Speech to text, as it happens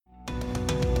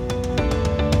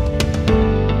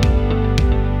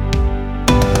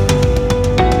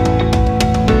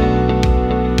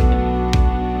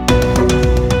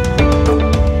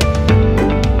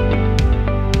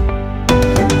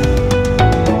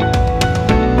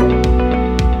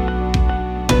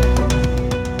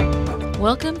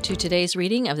Welcome to today's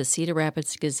reading of the Cedar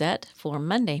Rapids Gazette for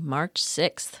Monday, March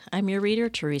 6th. I'm your reader,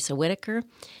 Teresa Whitaker,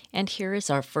 and here is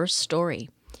our first story.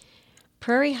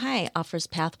 Prairie High offers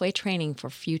pathway training for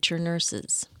future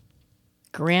nurses.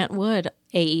 Grant Wood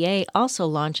AEA also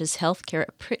launches healthcare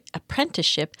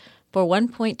apprenticeship for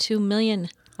 $1.2 million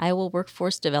Iowa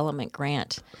Workforce Development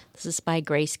Grant. This is by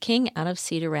Grace King out of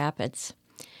Cedar Rapids.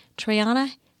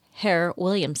 Triana Hare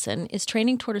Williamson is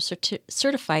training toward a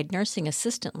certified nursing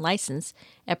assistant license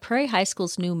at Prairie High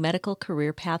School's new medical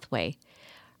career pathway.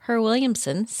 Hare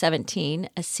Williamson, 17,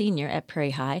 a senior at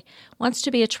Prairie High, wants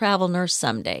to be a travel nurse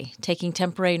someday, taking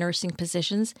temporary nursing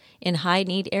positions in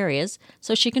high-need areas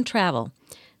so she can travel.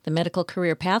 The medical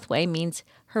career pathway means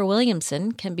Hare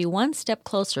Williamson can be one step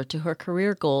closer to her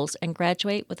career goals and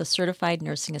graduate with a certified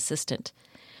nursing assistant.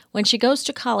 When she goes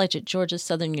to college at Georgia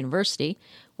Southern University,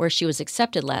 where she was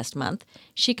accepted last month,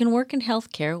 she can work in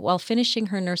healthcare while finishing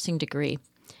her nursing degree.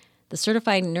 The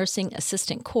Certified Nursing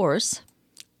Assistant course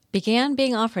began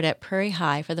being offered at Prairie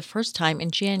High for the first time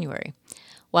in January.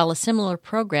 While a similar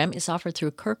program is offered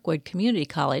through Kirkwood Community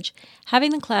College,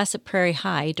 having the class at Prairie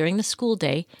High during the school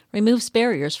day removes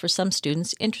barriers for some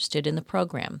students interested in the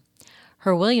program.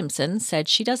 Hare Williamson said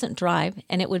she doesn't drive,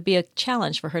 and it would be a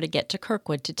challenge for her to get to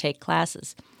Kirkwood to take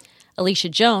classes. Alicia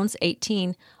Jones,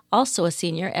 18, also a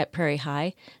senior at Prairie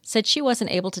High, said she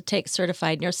wasn't able to take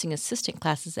certified nursing assistant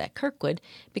classes at Kirkwood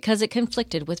because it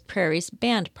conflicted with Prairie's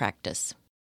band practice.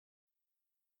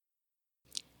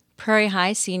 Prairie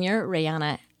High senior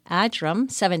Rayana Adram,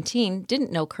 17,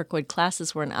 didn't know Kirkwood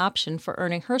classes were an option for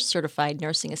earning her certified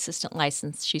nursing assistant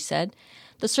license, she said.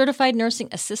 The certified nursing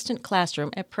assistant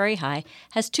classroom at Prairie High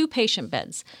has 2 patient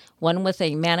beds, one with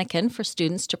a mannequin for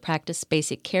students to practice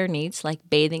basic care needs like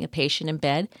bathing a patient in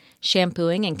bed,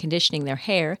 shampooing and conditioning their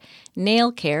hair,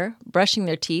 nail care, brushing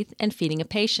their teeth, and feeding a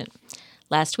patient.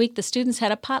 Last week, the students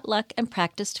had a potluck and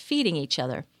practiced feeding each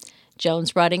other.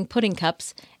 Jones brought in pudding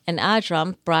cups, and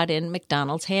Adram brought in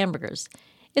McDonald's hamburgers.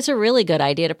 It's a really good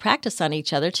idea to practice on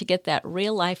each other to get that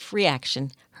real-life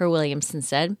reaction, Hare Williamson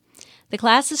said. The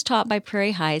class is taught by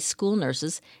Prairie High's school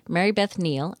nurses Mary Beth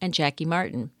Neal and Jackie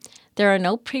Martin. There are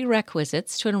no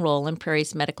prerequisites to enroll in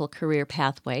Prairie's medical career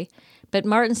pathway, but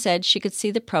Martin said she could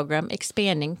see the program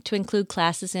expanding to include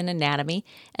classes in anatomy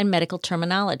and medical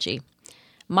terminology.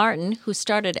 Martin, who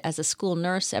started as a school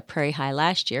nurse at Prairie High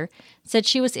last year, said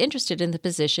she was interested in the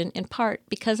position in part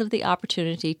because of the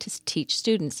opportunity to teach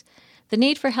students. The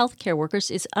need for healthcare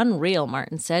workers is unreal,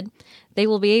 Martin said. They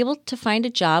will be able to find a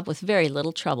job with very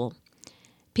little trouble.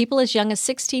 People as young as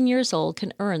 16 years old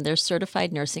can earn their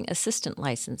certified nursing assistant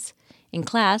license. In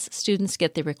class, students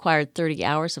get the required 30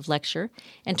 hours of lecture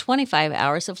and 25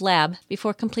 hours of lab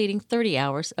before completing 30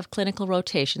 hours of clinical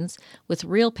rotations with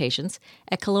real patients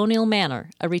at Colonial Manor,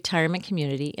 a retirement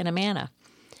community in Amana.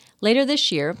 Later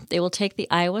this year, they will take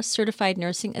the Iowa Certified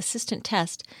Nursing Assistant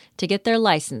test to get their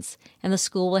license, and the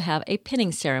school will have a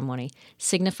pinning ceremony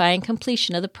signifying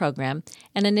completion of the program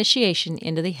and initiation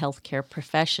into the healthcare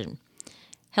profession.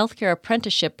 Healthcare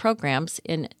apprenticeship programs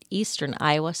in eastern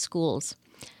Iowa schools.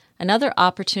 Another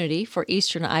opportunity for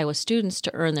eastern Iowa students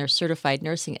to earn their Certified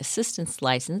Nursing Assistant's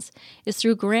license is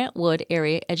through Grant Wood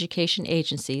Area Education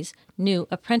Agency's new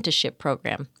apprenticeship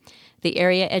program. The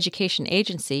Area Education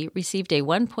Agency received a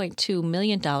 $1.2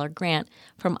 million grant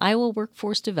from Iowa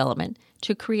Workforce Development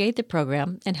to create the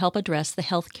program and help address the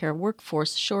healthcare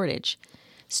workforce shortage.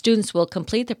 Students will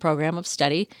complete the program of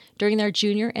study during their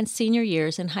junior and senior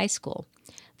years in high school.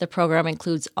 The program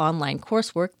includes online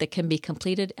coursework that can be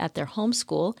completed at their home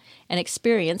school and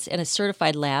experience in a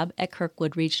certified lab at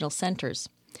Kirkwood Regional Centers.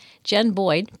 Jen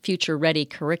Boyd, Future Ready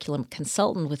curriculum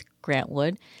consultant with Grant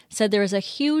Wood, said there is a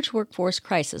huge workforce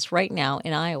crisis right now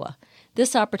in Iowa.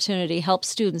 This opportunity helps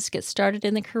students get started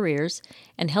in their careers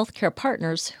and healthcare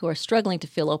partners who are struggling to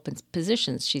fill open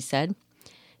positions, she said.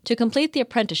 To complete the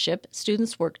apprenticeship,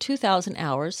 students work 2,000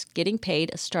 hours, getting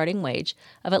paid a starting wage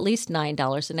of at least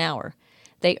 $9 an hour.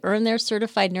 They earn their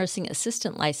certified nursing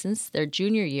assistant license their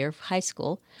junior year of high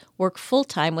school, work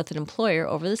full-time with an employer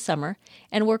over the summer,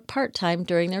 and work part-time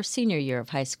during their senior year of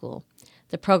high school.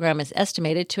 The program is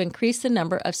estimated to increase the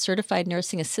number of certified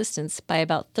nursing assistants by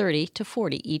about 30 to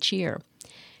 40 each year.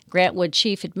 Grant Wood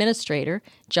Chief Administrator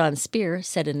John Spear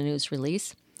said in a news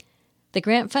release, "The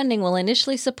grant funding will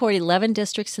initially support 11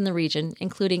 districts in the region,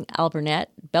 including Alburnett,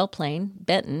 Belle Plaine,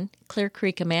 Benton, Clear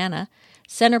Creek, Amana,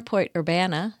 Centerpoint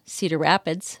Urbana, Cedar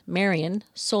Rapids, Marion,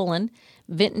 Solon,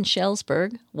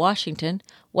 Vinton-Shellsburg, Washington,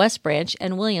 West Branch,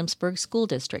 and Williamsburg school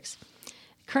districts.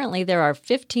 Currently, there are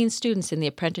 15 students in the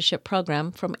apprenticeship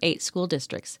program from 8 school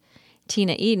districts.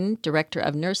 Tina Eden, director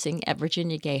of nursing at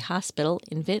Virginia Gay Hospital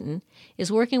in Vinton,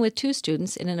 is working with 2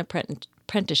 students in an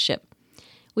apprenticeship.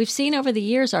 We've seen over the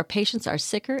years our patients are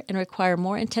sicker and require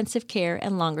more intensive care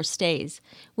and longer stays.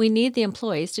 We need the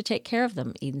employees to take care of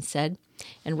them, Eden said.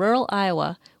 In rural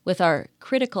Iowa, with our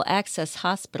critical access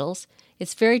hospitals,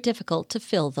 it's very difficult to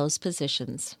fill those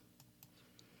positions.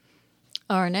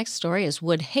 Our next story is,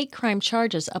 would hate crime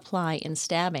charges apply in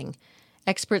stabbing?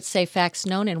 Experts say facts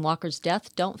known in Walker's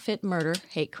death don't fit murder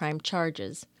hate crime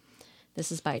charges.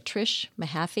 This is by Trish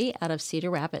Mahaffey out of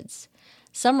Cedar Rapids.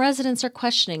 Some residents are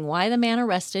questioning why the man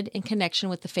arrested in connection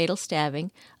with the fatal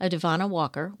stabbing of Devonna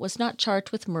Walker was not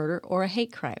charged with murder or a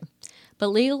hate crime. But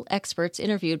legal experts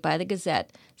interviewed by the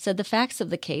Gazette said the facts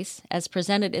of the case, as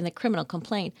presented in the criminal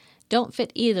complaint, don't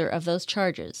fit either of those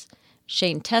charges.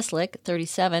 Shane Teslick,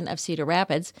 37, of Cedar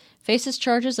Rapids, faces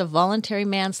charges of voluntary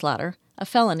manslaughter, a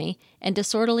felony, and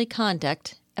disorderly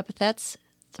conduct, epithets,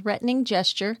 threatening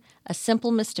gesture, a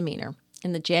simple misdemeanor,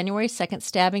 in the January 2nd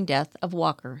stabbing death of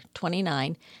Walker,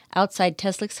 29, outside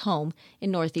Teslick's home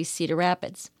in northeast Cedar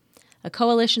Rapids. A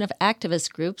coalition of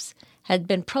activist groups had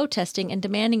been protesting and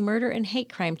demanding murder and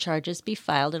hate crime charges be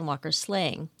filed in Walker's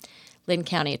slaying. Lynn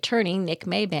County Attorney Nick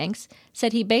Maybanks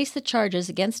said he based the charges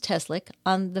against Teslick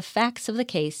on the facts of the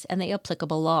case and the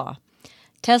applicable law.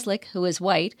 Teslick, who is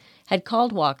white, had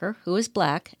called Walker, who is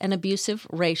black, an abusive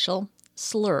racial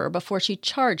slur before she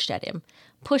charged at him,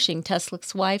 pushing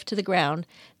Teslick's wife to the ground,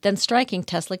 then striking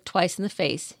Teslick twice in the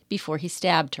face before he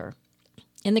stabbed her.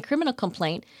 In the criminal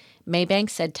complaint,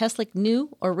 Maybanks said Teslick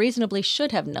knew or reasonably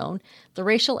should have known the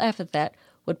racial epithet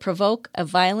would provoke a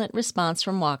violent response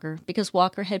from Walker because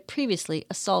Walker had previously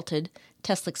assaulted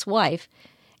Teslick's wife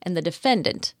and the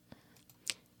defendant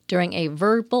during a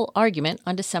verbal argument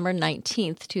on December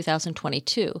 19,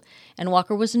 2022, and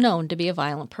Walker was known to be a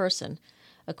violent person.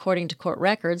 According to court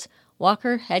records,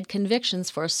 Walker had convictions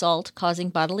for assault causing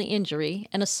bodily injury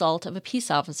and assault of a peace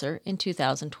officer in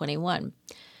 2021.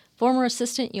 Former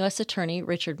Assistant U.S. Attorney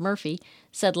Richard Murphy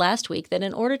said last week that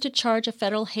in order to charge a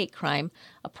federal hate crime,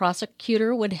 a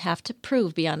prosecutor would have to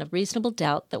prove beyond a reasonable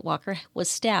doubt that Walker was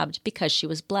stabbed because she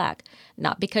was black,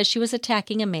 not because she was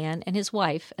attacking a man and his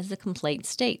wife, as the complaint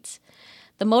states.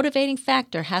 The motivating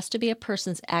factor has to be a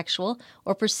person's actual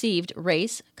or perceived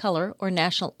race, color, or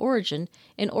national origin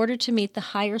in order to meet the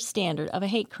higher standard of a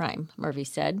hate crime, Murphy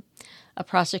said. A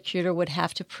prosecutor would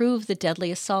have to prove the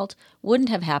deadly assault wouldn't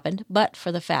have happened but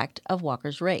for the fact of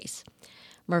Walker's race.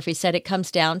 Murphy said it comes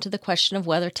down to the question of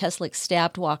whether Teslick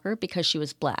stabbed Walker because she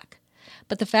was black.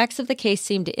 But the facts of the case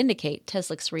seem to indicate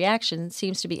Teslick's reaction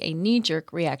seems to be a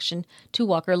knee-jerk reaction to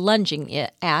Walker lunging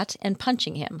at and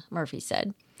punching him, Murphy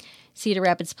said. Cedar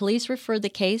Rapids Police referred the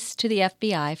case to the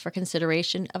FBI for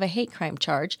consideration of a hate crime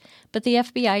charge, but the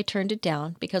FBI turned it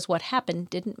down because what happened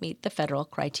didn't meet the federal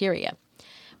criteria.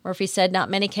 Murphy said not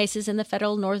many cases in the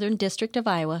federal Northern District of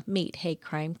Iowa meet hate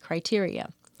crime criteria.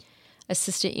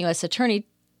 Assistant U.S. Attorney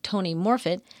Tony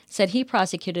Morfitt said he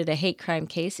prosecuted a hate crime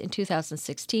case in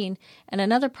 2016, and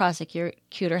another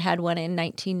prosecutor had one in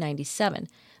 1997.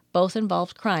 Both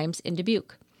involved crimes in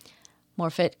Dubuque.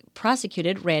 Morfitt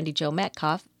prosecuted Randy Joe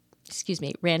Metcalf,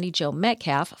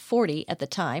 40 at the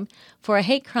time, for a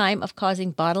hate crime of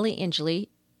causing bodily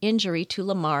injury to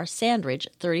Lamar Sandridge,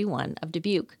 31, of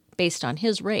Dubuque, based on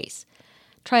his race.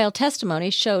 Trial testimony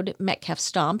showed Metcalf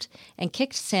stomped and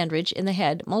kicked Sandridge in the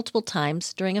head multiple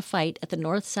times during a fight at the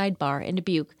North Side Bar in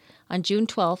Dubuque on June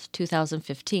 12,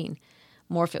 2015.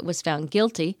 Morfitt was found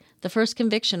guilty, the first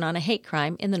conviction on a hate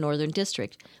crime in the Northern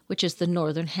District, which is the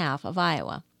northern half of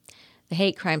Iowa. The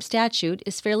hate crime statute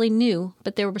is fairly new,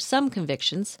 but there were some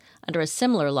convictions under a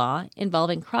similar law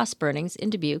involving cross burnings in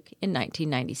Dubuque in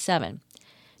 1997.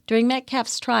 During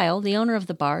Metcalf's trial, the owner of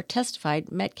the bar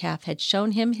testified Metcalf had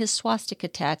shown him his swastika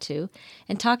tattoo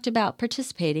and talked about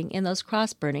participating in those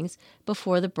cross burnings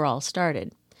before the brawl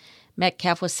started.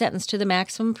 Metcalf was sentenced to the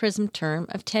maximum prison term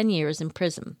of 10 years in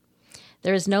prison.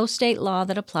 There is no state law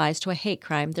that applies to a hate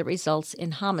crime that results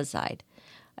in homicide.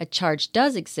 A charge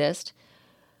does exist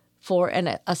for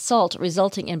an assault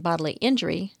resulting in bodily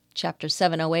injury, Chapter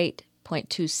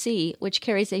 708.2c, which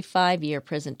carries a 5-year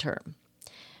prison term.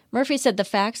 Murphy said the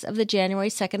facts of the January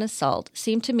 2nd assault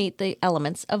seem to meet the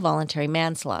elements of voluntary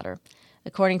manslaughter.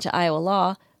 According to Iowa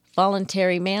law,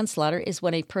 voluntary manslaughter is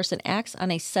when a person acts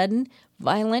on a sudden,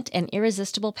 violent, and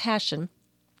irresistible passion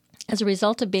as a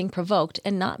result of being provoked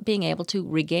and not being able to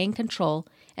regain control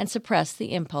and suppress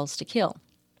the impulse to kill.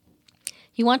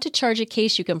 You want to charge a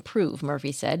case you can prove,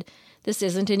 Murphy said. This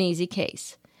isn't an easy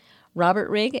case. Robert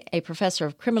Rigg, a professor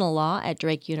of criminal law at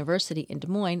Drake University in Des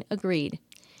Moines, agreed.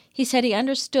 He said he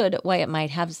understood why it might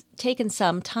have taken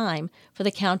some time for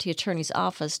the county attorney's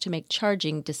office to make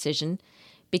charging decision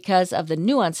because of the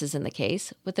nuances in the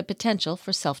case, with the potential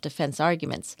for self-defense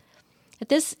arguments. At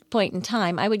this point in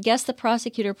time, I would guess the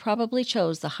prosecutor probably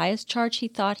chose the highest charge he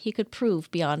thought he could prove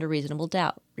beyond a reasonable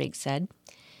doubt, Riggs said.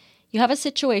 You have a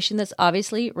situation that's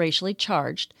obviously racially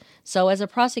charged, so as a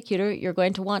prosecutor, you're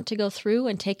going to want to go through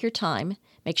and take your time,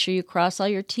 make sure you cross all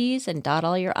your T's and dot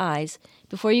all your I's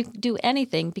before you do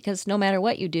anything, because no matter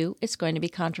what you do, it's going to be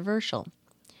controversial.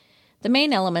 The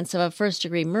main elements of a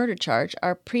first-degree murder charge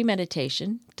are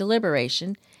premeditation,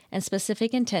 deliberation, and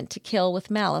specific intent to kill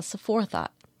with malice aforethought.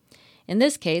 In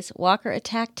this case, Walker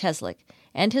attacked Teslick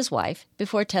and his wife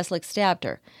before Teslick stabbed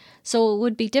her, so it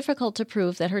would be difficult to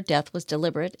prove that her death was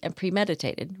deliberate and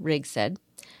premeditated, Riggs said.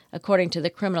 According to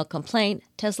the criminal complaint,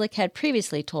 Teslick had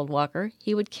previously told Walker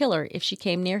he would kill her if she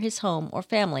came near his home or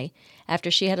family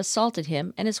after she had assaulted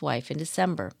him and his wife in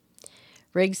December.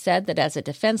 Riggs said that as a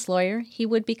defense lawyer, he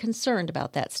would be concerned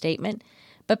about that statement,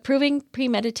 but proving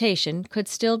premeditation could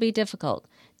still be difficult,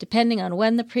 depending on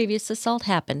when the previous assault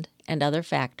happened and other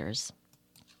factors.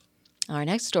 Our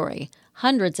next story.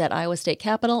 Hundreds at Iowa State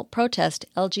Capitol protest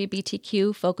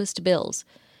LGBTQ-focused bills.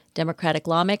 Democratic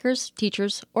lawmakers,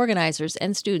 teachers, organizers,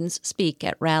 and students speak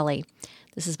at rally.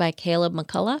 This is by Caleb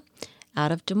McCullough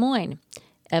out of Des Moines.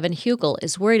 Evan Hugel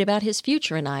is worried about his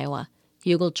future in Iowa.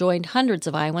 Hugel joined hundreds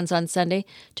of Iowans on Sunday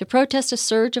to protest a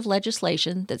surge of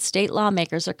legislation that state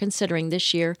lawmakers are considering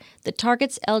this year that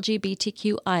targets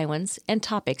LGBTQ Iowans and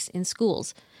topics in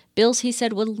schools, bills he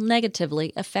said will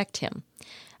negatively affect him.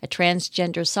 A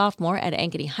transgender sophomore at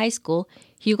Ankeny High School,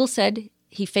 Hugel said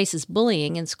he faces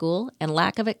bullying in school and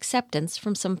lack of acceptance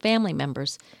from some family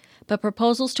members, but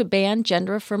proposals to ban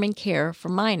gender-affirming care for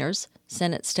minors,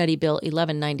 Senate Study Bill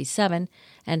 1197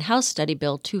 and House Study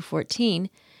Bill 214,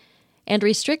 and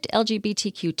restrict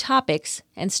LGBTQ topics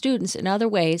and students in other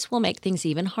ways will make things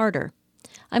even harder.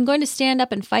 I'm going to stand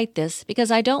up and fight this because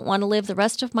I don't want to live the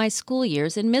rest of my school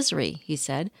years in misery, he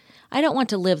said. I don't want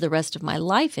to live the rest of my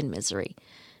life in misery.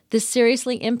 This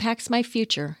seriously impacts my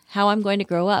future, how I'm going to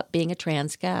grow up being a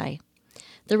trans guy.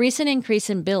 The recent increase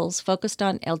in bills focused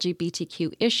on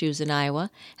LGBTQ issues in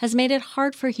Iowa has made it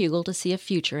hard for Hugel to see a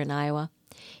future in Iowa.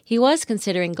 He was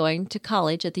considering going to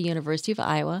college at the University of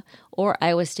Iowa or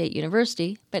Iowa State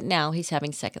University, but now he's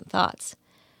having second thoughts.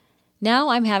 Now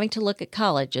I'm having to look at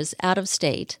colleges out of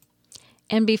state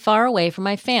and be far away from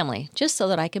my family, just so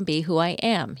that I can be who I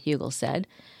am, Hugel said,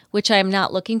 which I am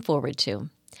not looking forward to.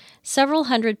 Several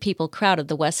hundred people crowded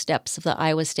the west steps of the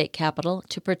Iowa State Capitol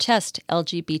to protest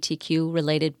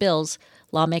LGBTQ-related bills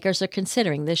lawmakers are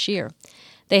considering this year.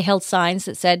 They held signs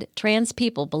that said, "Trans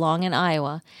people belong in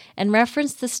Iowa," and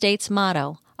referenced the state's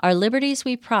motto, "Our liberties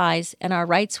we prize and our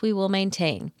rights we will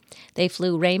maintain." They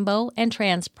flew rainbow and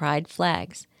trans pride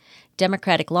flags.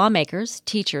 Democratic lawmakers,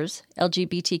 teachers,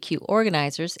 LGBTQ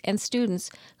organizers, and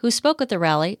students who spoke at the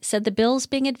rally said the bills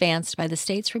being advanced by the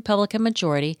state's Republican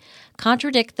majority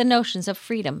contradict the notions of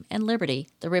freedom and liberty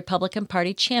the Republican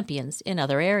Party champions in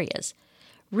other areas.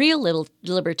 Real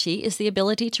liberty is the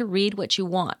ability to read what you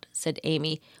want, said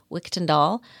Amy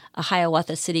Wichtendahl, a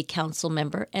Hiawatha City Council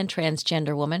member and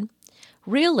transgender woman.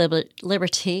 Real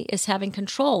liberty is having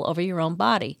control over your own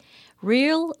body.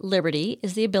 Real liberty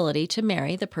is the ability to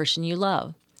marry the person you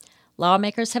love.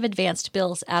 Lawmakers have advanced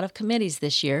bills out of committees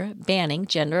this year banning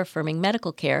gender-affirming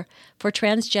medical care for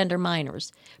transgender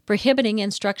minors, prohibiting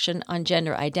instruction on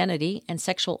gender identity and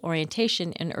sexual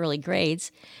orientation in early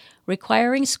grades,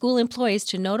 requiring school employees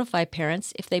to notify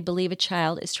parents if they believe a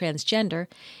child is transgender,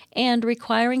 and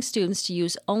requiring students to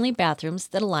use only bathrooms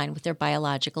that align with their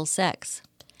biological sex.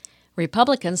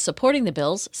 Republicans supporting the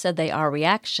bills said they are a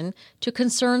reaction to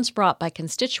concerns brought by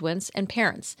constituents and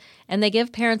parents, and they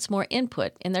give parents more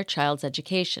input in their child's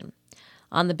education.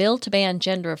 On the bill to ban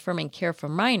gender-affirming care for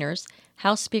minors,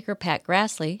 House Speaker Pat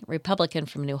Grassley, Republican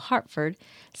from New Hartford,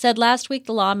 said last week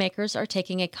the lawmakers are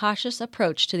taking a cautious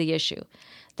approach to the issue.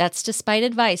 That's despite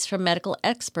advice from medical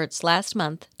experts last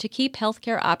month to keep health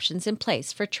care options in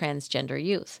place for transgender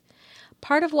youth.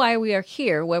 Part of why we are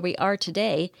here where we are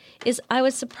today is I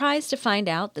was surprised to find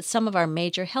out that some of our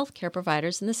major health care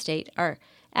providers in the state are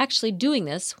actually doing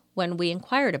this when we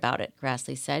inquired about it,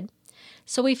 Grassley said.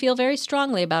 So we feel very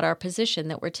strongly about our position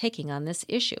that we're taking on this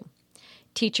issue.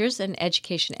 Teachers and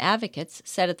education advocates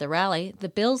said at the rally the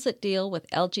bills that deal with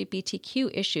LGBTQ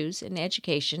issues in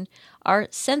education are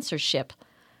censorship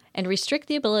and restrict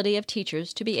the ability of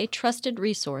teachers to be a trusted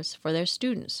resource for their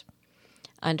students.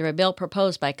 Under a bill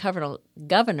proposed by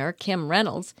Governor Kim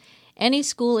Reynolds, Any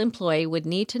school employee would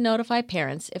need to notify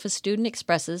parents if a student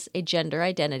expresses a gender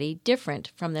identity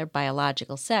different from their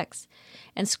biological sex,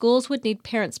 and schools would need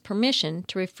parents' permission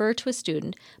to refer to a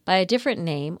student by a different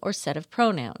name or set of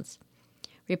pronouns.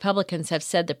 Republicans have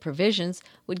said the provisions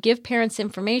would give parents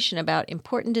information about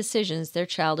important decisions their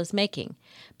child is making,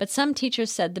 but some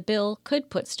teachers said the bill could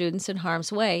put students in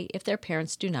harm's way if their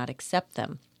parents do not accept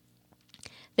them.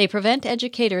 They prevent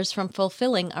educators from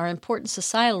fulfilling our important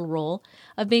societal role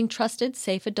of being trusted,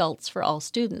 safe adults for all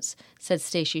students, said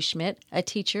Stacy Schmidt, a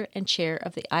teacher and chair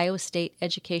of the Iowa State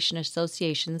Education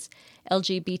Association's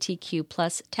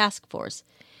LGBTQ+ task force.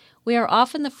 We are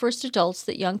often the first adults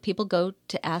that young people go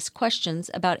to ask questions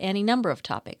about any number of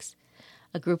topics.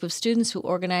 A group of students who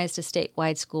organized a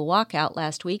statewide school walkout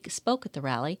last week spoke at the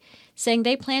rally, saying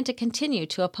they plan to continue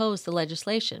to oppose the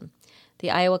legislation. The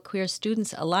Iowa Queer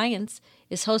Students Alliance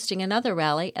is hosting another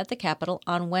rally at the Capitol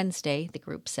on Wednesday, the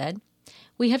group said.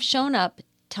 "We have shown up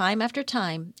time after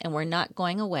time, and we're not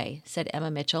going away," said Emma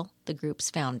Mitchell, the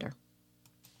group's founder.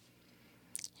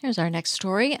 Here's our next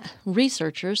story.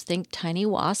 Researchers think tiny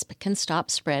wasp can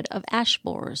stop spread of ash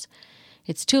borers.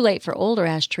 It's too late for older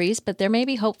ash trees, but there may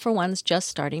be hope for ones just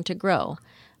starting to grow.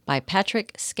 By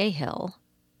Patrick Scahill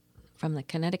from the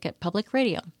Connecticut Public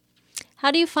Radio. How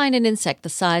do you find an insect the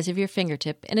size of your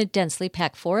fingertip in a densely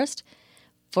packed forest?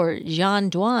 For Jean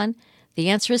Douan, the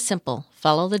answer is simple.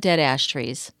 Follow the dead ash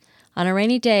trees. On a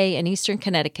rainy day in eastern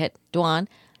Connecticut, Douan,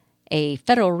 a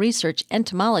federal research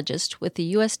entomologist with the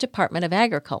U.S. Department of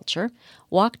Agriculture,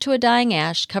 walked to a dying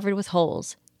ash covered with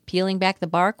holes. Peeling back the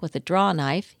bark with a draw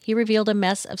knife, he revealed a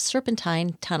mess of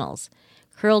serpentine tunnels.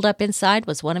 Curled up inside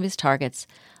was one of his targets,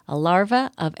 a larva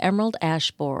of emerald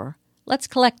ash borer. "Let's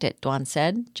collect it," Douan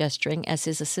said, gesturing as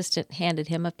his assistant handed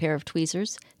him a pair of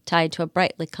tweezers tied to a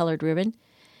brightly colored ribbon.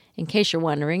 In case you're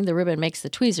wondering, the ribbon makes the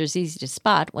tweezers easy to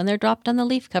spot when they're dropped on the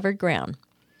leaf-covered ground.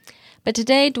 But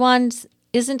today, Douan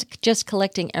isn't just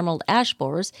collecting emerald ash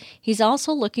borers, he's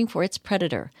also looking for its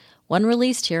predator, one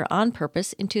released here on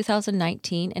purpose in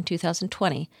 2019 and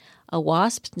 2020, a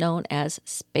wasp known as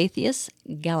Spathius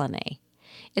gallinae.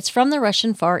 "It's from the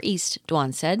Russian Far East,"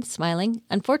 Douan said, smiling.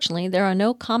 "Unfortunately, there are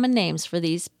no common names for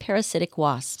these parasitic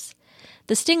wasps.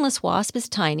 The stingless wasp is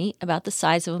tiny, about the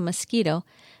size of a mosquito,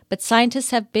 but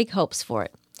scientists have big hopes for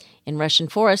it. In Russian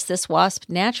forests, this wasp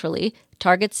naturally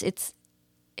targets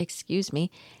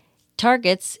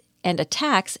and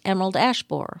attacks emerald ash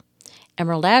borer.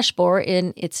 Emerald ash borer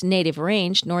in its native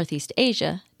range, Northeast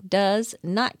Asia, does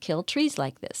not kill trees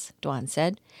like this," Douan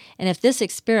said. "And if this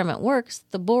experiment works,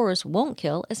 the borers won't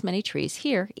kill as many trees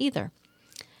here either."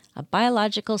 A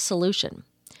biological solution.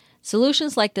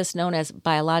 Solutions like this, known as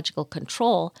biological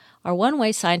control, are one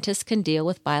way scientists can deal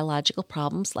with biological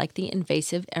problems like the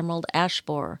invasive emerald ash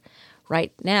borer.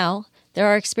 Right now, there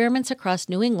are experiments across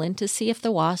New England to see if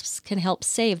the wasps can help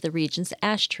save the region's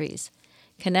ash trees.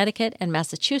 Connecticut and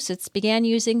Massachusetts began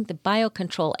using the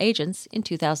biocontrol agents in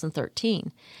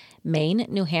 2013. Maine,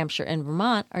 New Hampshire, and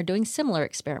Vermont are doing similar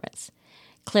experiments.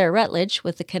 Claire Rutledge,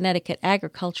 with the Connecticut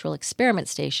Agricultural Experiment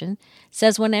Station,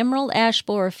 says when emerald ash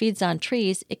borer feeds on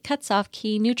trees, it cuts off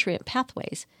key nutrient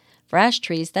pathways. For ash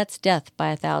trees, that's death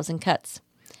by 1,000 cuts.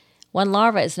 1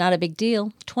 larva is not a big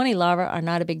deal. 20 larvae are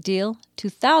not a big deal.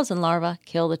 2,000 larvae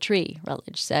kill the tree,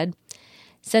 Rutledge said.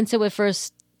 Since it was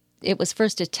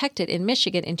first detected in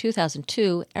Michigan in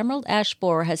 2002, emerald ash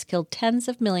borer has killed tens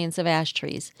of millions of ash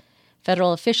trees.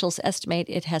 Federal officials estimate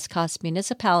it has cost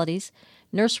municipalities,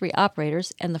 nursery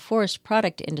operators, and the forest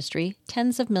product industry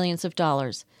tens of millions of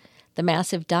dollars. The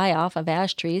massive die-off of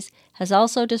ash trees has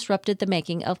also disrupted the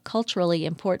making of culturally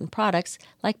important products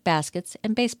like baskets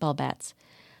and baseball bats.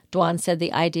 Douan said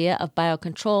the idea of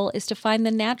biocontrol is to find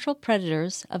the natural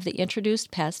predators of the introduced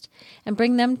pest and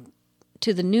bring them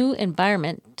to the new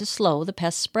environment to slow the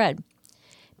pest spread.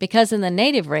 Because in the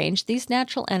native range, these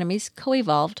natural enemies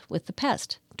co-evolved with the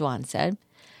pest, Douan said.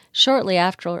 Shortly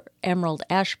after emerald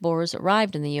ash borers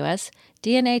arrived in the U.S.,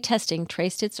 DNA testing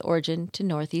traced its origin to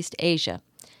Northeast Asia.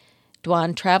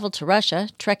 Douan traveled to Russia,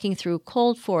 trekking through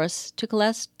cold forests to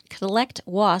collect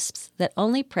wasps that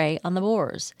only prey on the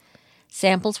borers.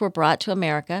 Samples were brought to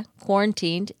America,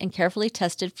 quarantined, and carefully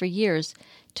tested for years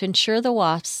to ensure the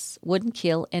wasps wouldn't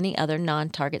kill any other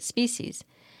non-target species.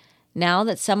 Now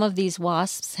that some of these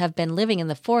wasps have been living in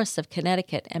the forests of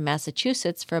Connecticut and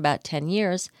Massachusetts for about 10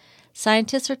 years,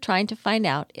 scientists are trying to find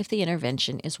out if the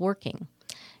intervention is working.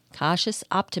 Cautious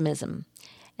optimism.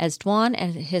 As Douan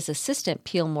and his assistant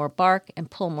peel more bark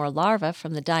and pull more larvae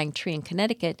from the dying tree in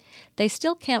Connecticut, they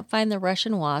still can't find the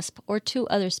Russian wasp or 2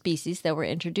 other species that were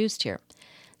introduced here.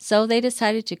 So they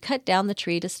decided to cut down the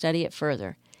tree to study it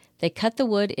further. They cut the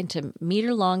wood into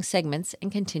meter-long segments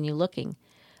and continue looking.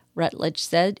 Rutledge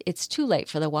said it's too late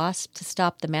for the wasp to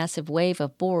stop the massive wave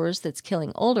of borers that's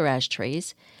killing older ash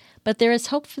trees, but there is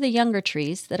hope for the younger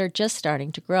trees that are just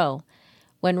starting to grow.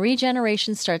 When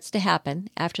regeneration starts to happen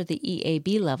after the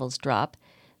EAB levels drop,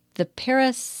 the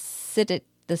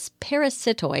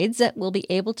parasitoids will be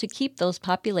able to keep those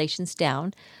populations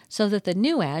down so that the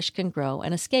new ash can grow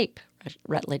and escape,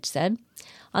 Rutledge said.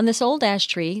 On this old ash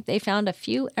tree, they found a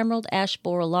few emerald ash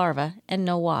borer larvae and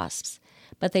no wasps,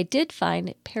 but they did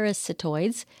find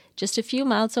parasitoids just a few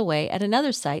miles away at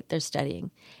another site they're studying.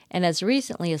 And as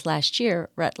recently as last year,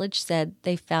 Rutledge said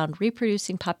they found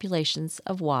reproducing populations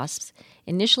of wasps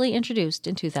initially introduced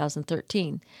in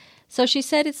 2013. So she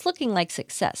said it's looking like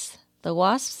success. The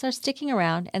wasps are sticking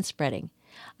around and spreading.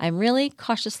 I'm really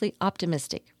cautiously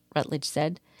optimistic, Rutledge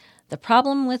said. The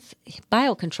problem with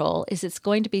biocontrol is it's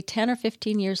going to be 10 or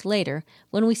 15 years later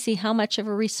when we see how much of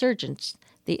a resurgence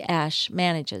the ash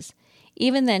manages.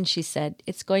 Even then, she said,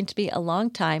 it's going to be a long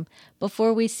time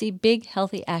before we see big,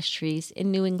 healthy ash trees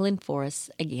in New England forests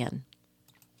again.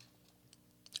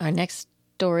 Our next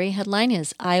story headline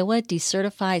is Iowa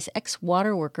decertifies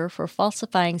ex-water worker for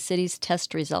falsifying city's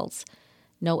test results.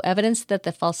 No evidence that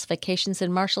the falsifications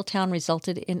in Marshalltown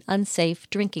resulted in unsafe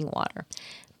drinking water.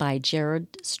 By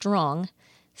Jared Strong.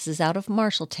 This is out of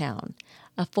Marshalltown.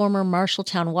 A former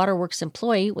Marshalltown Waterworks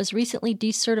employee was recently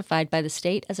decertified by the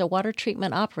state as a water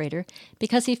treatment operator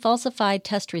because he falsified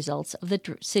test results of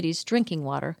the city's drinking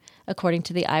water, according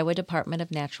to the Iowa Department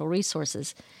of Natural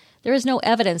Resources. There is no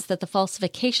evidence that the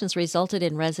falsifications resulted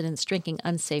in residents drinking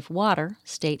unsafe water,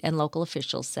 state and local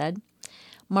officials said.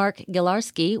 Mark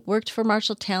Gilarski worked for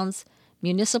Marshalltown's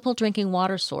municipal drinking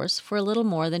water source for a little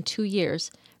more than 2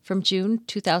 years, from June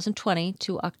 2020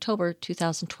 to October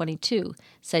 2022,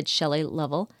 said Shelley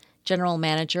Lovell, general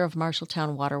manager of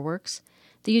Marshalltown Waterworks.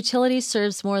 The utility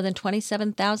serves more than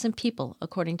 27,000 people,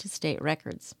 according to state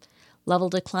records. Lovell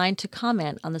declined to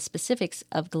comment on the specifics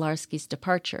of Gilarski's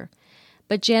departure.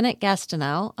 But Janet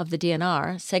Gastineau of the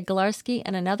DNR said Gilarski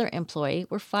and another employee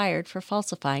were fired for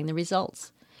falsifying the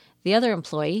results. The other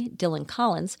employee, Dylan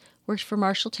Collins, worked for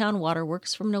Marshalltown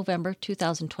Waterworks from November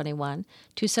 2021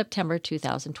 to September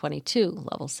 2022,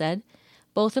 Lovell said.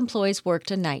 Both employees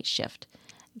worked a night shift.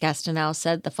 Gastineau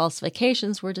said the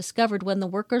falsifications were discovered when the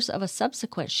workers of a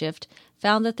subsequent shift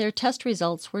found that their test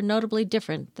results were notably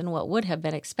different than what would have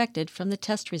been expected from the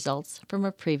test results from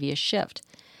a previous shift.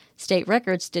 State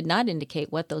records did not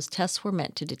indicate what those tests were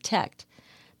meant to detect.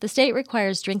 The state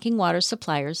requires drinking water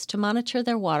suppliers to monitor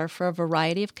their water for a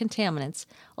variety of contaminants,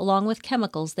 along with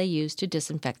chemicals they use to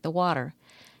disinfect the water.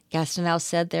 Gastineau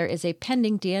said there is a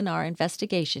pending DNR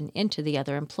investigation into the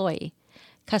other employee.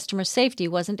 Customer safety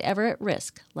wasn't ever at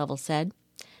risk, Lovell said.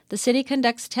 The city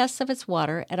conducts tests of its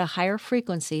water at a higher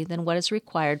frequency than what is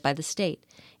required by the state,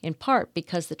 in part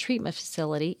because the treatment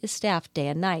facility is staffed day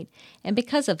and night, and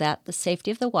because of that, the safety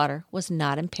of the water was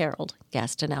not imperiled,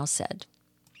 Gastineau said.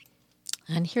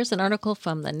 And here's an article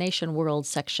from the Nation World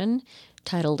section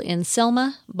titled, In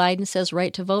Selma, Biden Says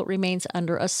Right to Vote Remains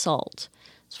Under Assault.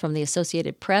 It's from the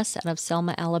Associated Press and of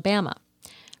Selma, Alabama.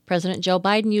 President Joe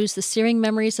Biden used the searing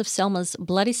memories of Selma's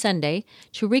Bloody Sunday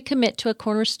to recommit to a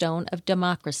cornerstone of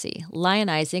democracy,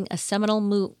 lionizing a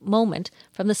seminal moment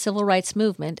from the civil rights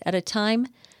movement at a time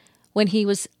when he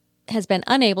has been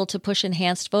unable to push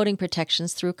enhanced voting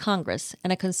protections through Congress,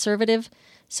 and a conservative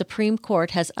Supreme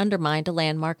Court has undermined a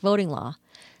landmark voting law.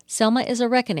 Selma is a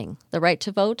reckoning. The right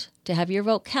to vote, to have your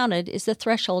vote counted, is the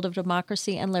threshold of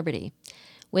democracy and liberty.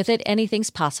 With it, anything's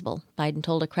possible, Biden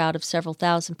told a crowd of several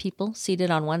thousand people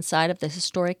seated on one side of the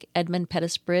historic Edmund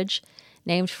Pettus Bridge,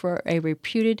 named for a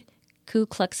reputed Ku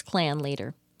Klux Klan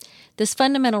leader. This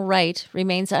fundamental right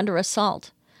remains under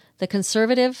assault. The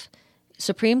conservative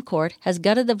Supreme Court has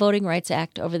gutted the Voting Rights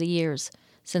Act over the years.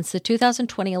 Since the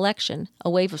 2020 election, a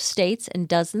wave of states and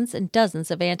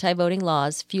dozens of anti-voting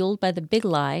laws fueled by the big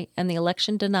lie and the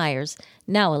election deniers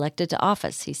now elected to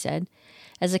office, he said.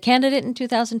 As a candidate in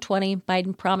 2020,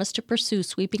 Biden promised to pursue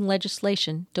sweeping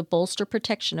legislation to bolster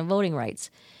protection of voting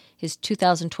rights. His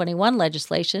 2021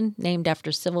 legislation, named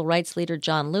after civil rights leader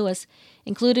John Lewis,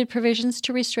 included provisions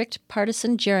to restrict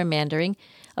partisan gerrymandering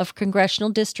of congressional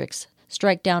districts,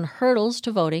 strike down hurdles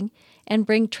to voting, and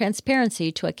bring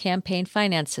transparency to a campaign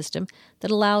finance system that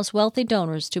allows wealthy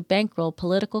donors to bankroll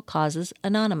political causes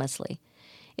anonymously.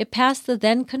 It passed the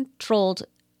then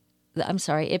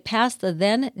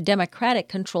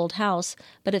Democratic-controlled House,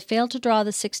 but it failed to draw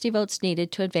the 60 votes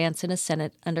needed to advance in a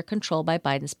Senate under control by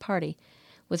Biden's party.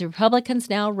 With Republicans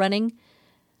now running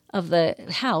of the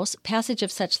House, passage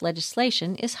of such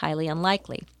legislation is highly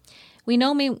unlikely. We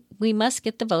know we must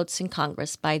get the votes in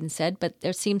Congress, Biden said, but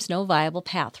there seems no viable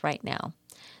path right now.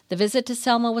 The visit to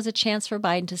Selma was a chance for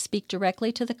Biden to speak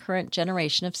directly to the current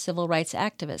generation of civil rights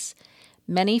activists.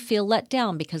 Many feel let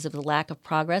down because of the lack of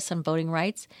progress on voting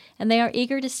rights, and they are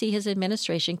eager to see his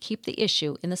administration keep the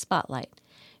issue in the spotlight.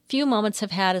 Few moments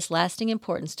have had as lasting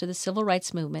importance to the civil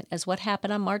rights movement as what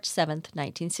happened on March 7,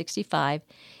 1965,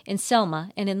 in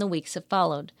Selma and in the weeks that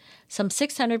followed. Some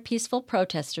 600 peaceful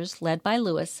protesters, led by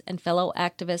Lewis and fellow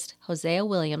activist Hosea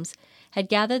Williams, had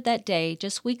gathered that day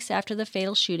just weeks after the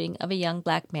fatal shooting of a young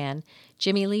black man,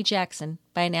 Jimmy Lee Jackson,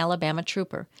 by an Alabama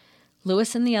trooper.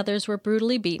 Lewis and the others were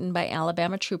brutally beaten by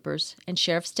Alabama troopers and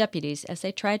sheriff's deputies as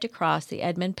they tried to cross the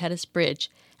Edmund Pettus Bridge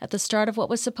at the start of what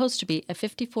was supposed to be a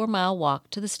 54-mile walk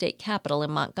to the state capitol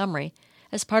in Montgomery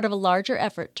as part of a larger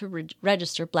effort to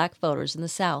register black voters in the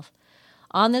South.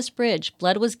 On this bridge,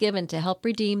 blood was given to help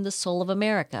redeem the soul of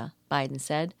America, Biden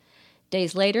said.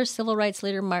 Days later, civil rights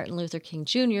leader Martin Luther King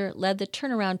Jr. led the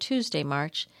Turnaround Tuesday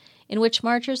march, in which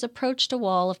marchers approached a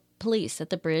wall of police at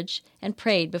the bridge and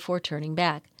prayed before turning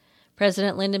back.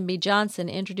 President Lyndon B. Johnson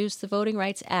introduced the Voting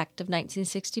Rights Act of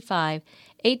 1965,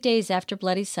 8 days after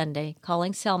Bloody Sunday,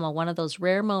 calling Selma one of those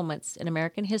rare moments in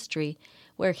American history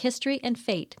where history and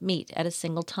fate meet at a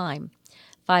single time.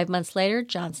 5 months later,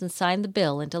 Johnson signed the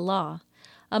bill into law.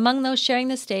 Among those sharing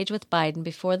the stage with Biden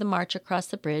before the march across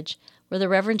the bridge were the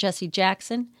Reverend Jesse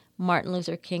Jackson, Martin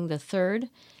Luther King III,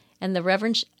 and the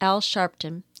Reverend Al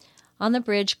Sharpton. On the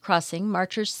bridge crossing,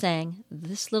 marchers sang,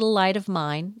 "This little light of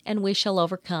mine, and we shall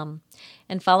overcome."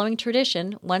 And following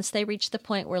tradition, once they reached the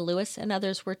point where Lewis and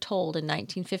others were told in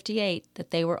 1958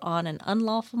 that they were on an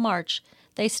unlawful march,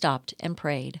 they stopped and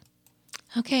prayed.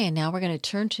 Okay, and now we're going to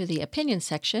turn to the opinion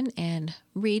section and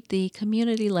read the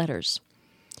community letters.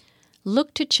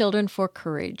 Look to children for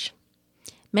courage.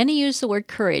 Many use the word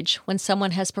courage when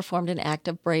someone has performed an act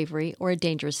of bravery or a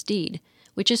dangerous deed,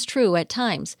 which is true at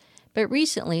times. But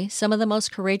recently, some of the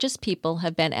most courageous people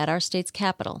have been at our state's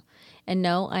capital. And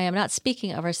no, I am not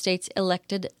speaking of our state's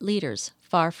elected leaders.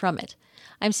 Far from it.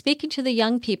 I'm speaking to the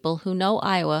young people who know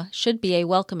Iowa should be a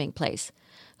welcoming place,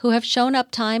 who have shown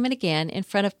up time and again in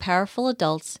front of powerful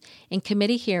adults in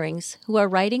committee hearings, who are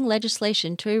writing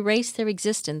legislation to erase their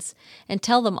existence and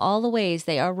tell them all the ways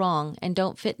they are wrong and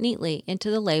don't fit neatly into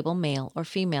the label male or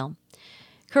female.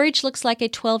 Courage looks like a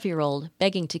 12-year-old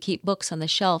begging to keep books on the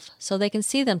shelf so they can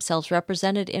see themselves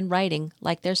represented in writing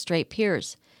like their straight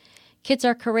peers. Kids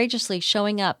are courageously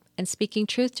showing up and speaking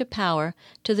truth to power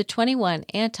to the 21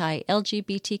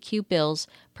 anti-LGBTQ bills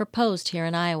proposed here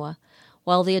in Iowa,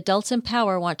 while the adults in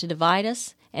power want to divide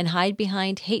us and hide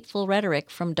behind hateful rhetoric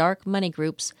from dark money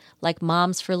groups like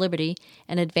Moms for Liberty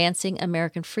and Advancing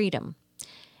American Freedom.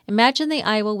 Imagine the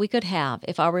Iowa we could have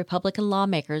if our Republican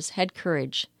lawmakers had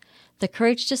courage. The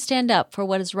courage to stand up for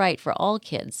what is right for all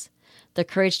kids, the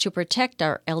courage to protect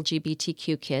our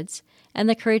LGBTQ kids, and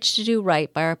the courage to do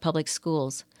right by our public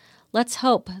schools. Let's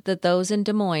hope that those in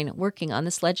Des Moines working on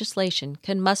this legislation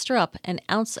can muster up an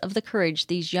ounce of the courage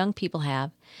these young people have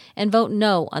and vote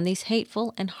no on these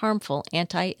hateful and harmful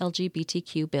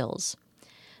anti-LGBTQ bills.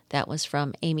 That was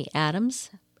from Amy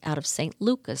Adams out of St.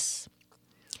 Lucas.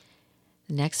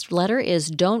 The next letter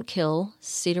is Don't Kill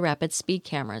Cedar Rapids Speed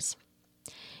Cameras.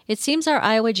 It seems our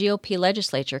Iowa GOP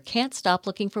legislature can't stop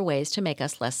looking for ways to make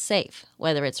us less safe,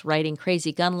 whether it's writing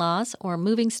crazy gun laws or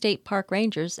moving state park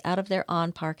rangers out of their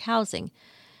on-park housing.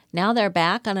 Now they're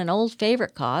back on an old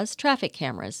favorite cause, traffic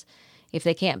cameras. If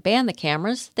they can't ban the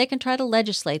cameras, they can try to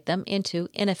legislate them into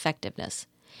ineffectiveness.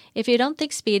 If you don't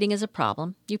think speeding is a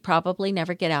problem, you probably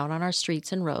never get out on our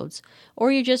streets and roads,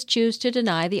 or you just choose to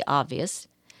deny the obvious.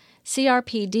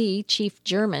 CRPD Chief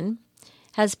German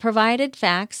has provided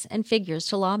facts and figures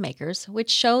to lawmakers which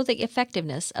show the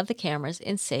effectiveness of the cameras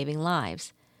in saving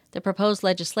lives. The proposed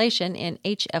legislation in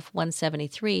HF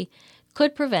 173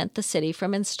 could prevent the city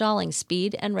from installing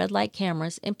speed and red light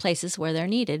cameras in places where they're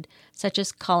needed, such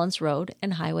as Collins Road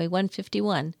and Highway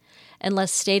 151,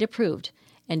 unless state approved.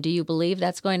 And do you believe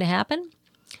that's going to happen?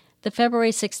 The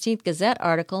February 16th Gazette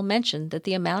article mentioned that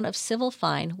the amount of civil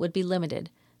fine would be limited.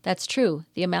 That's true.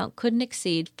 The amount couldn't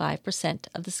exceed 5%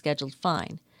 of the scheduled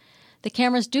fine. The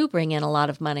cameras do bring in a lot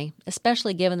of money,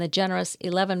 especially given the generous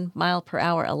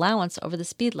 11-mile-per-hour allowance over the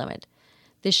speed limit.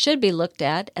 This should be looked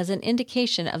at as an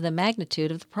indication of the magnitude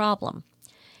of the problem.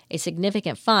 A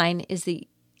significant fine is the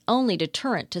only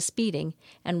deterrent to speeding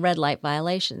and red light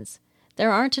violations.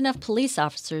 There aren't enough police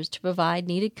officers to provide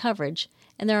needed coverage,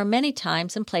 and there are many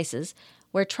times and places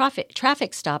where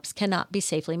traffic stops cannot be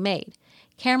safely made.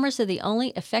 Cameras are the only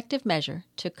effective measure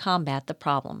to combat the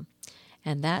problem.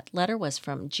 And that letter was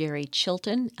from Jerry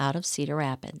Chilton out of Cedar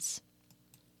Rapids.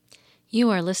 You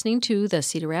are listening to the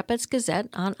Cedar Rapids Gazette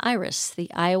on IRIS,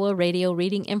 the Iowa Radio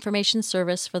Reading Information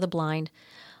Service for the Blind.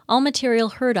 All material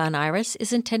heard on IRIS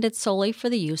is intended solely for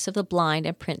the use of the blind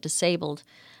and print disabled.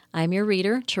 I'm your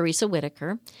reader, Teresa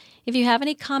Whitaker. If you have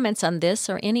any comments on this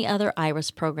or any other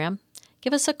IRIS program,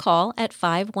 give us a call at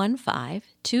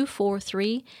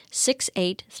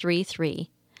 515-243-6833.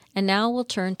 And now we'll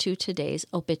turn to today's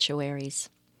obituaries.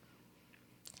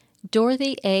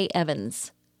 Dorothy A.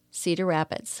 Evans, Cedar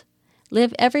Rapids.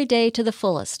 Live every day to the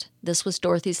fullest. This was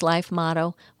Dorothy's life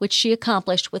motto, which she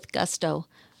accomplished with gusto.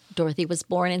 Dorothy was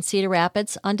born in Cedar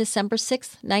Rapids on December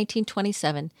 6,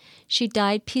 1927. She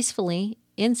died peacefully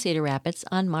in Cedar Rapids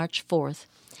on March 4th.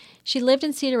 She lived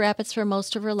in Cedar Rapids for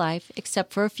most of her life,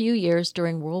 except for a few years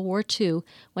during World War II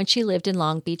when she lived in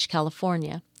Long Beach,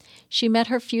 California. She met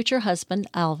her future husband,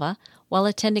 Alva, while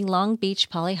attending Long Beach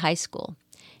Poly High School.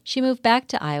 She moved back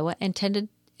to Iowa and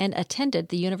attended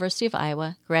the University of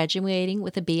Iowa, graduating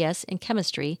with a B.S. in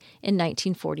chemistry in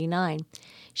 1949.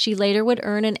 She later would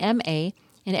earn an M.A.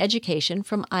 in education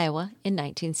from Iowa in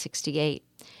 1968.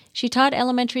 She taught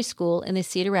elementary school in the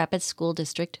Cedar Rapids School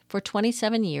District for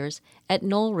 27 years at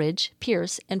Knoll Ridge,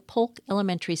 Pierce, and Polk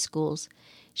Elementary Schools.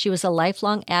 She was a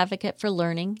lifelong advocate for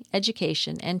learning,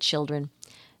 education, and children.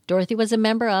 Dorothy was a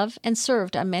member of and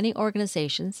served on many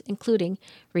organizations, including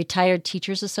Retired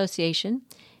Teachers Association,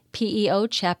 PEO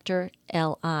Chapter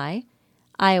LI,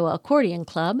 Iowa Accordion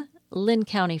Club, Lynn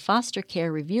County Foster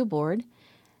Care Review Board,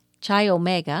 Chi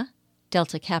Omega,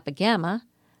 Delta Kappa Gamma,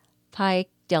 Pi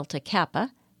Delta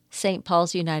Kappa, St.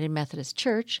 Paul's United Methodist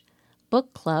Church,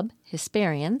 Book Club,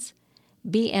 Hesperians,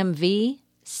 BMV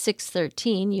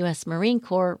 613 U.S. Marine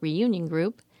Corps Reunion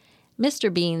Group,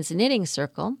 Mr. Bean's Knitting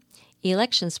Circle,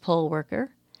 Elections Poll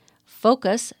Worker,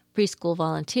 Focus Preschool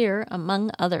Volunteer,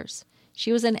 among others.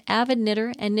 She was an avid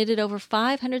knitter and knitted over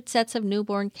 500 sets of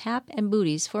newborn cap and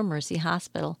booties for Mercy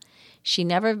Hospital. She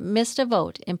never missed a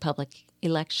vote in public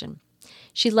election.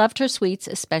 She loved her sweets,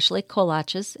 especially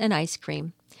kolaches and ice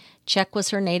cream. Czech was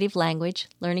her native language,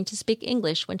 learning to speak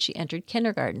English when she entered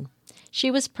kindergarten.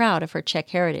 She was proud of her Czech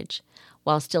heritage.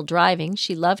 While still driving,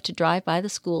 she loved to drive by the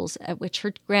schools at which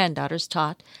her granddaughters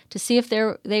taught to see if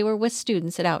they were with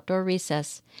students at outdoor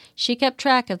recess. She kept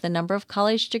track of the number of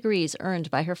college degrees earned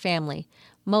by her family,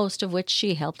 most of which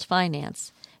she helped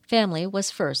finance. Family was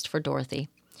first for Dorothy.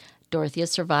 Dorothy is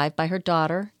survived by her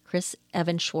daughter, Chris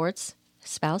Evans Schwartz,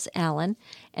 spouse Alan,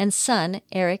 and son,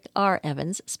 Eric R.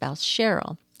 Evans, spouse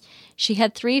Cheryl. She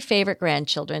had 3 favorite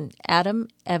grandchildren, Adam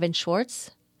Evans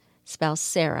Schwartz, spouse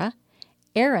Sarah,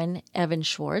 Aaron Evans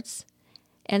Schwartz,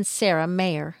 and Sarah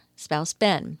Mayer, spouse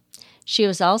Ben. She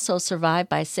was also survived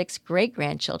by 6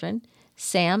 great-grandchildren,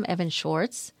 Sam Evans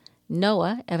Schwartz,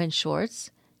 Noah Evans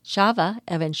Schwartz, Chava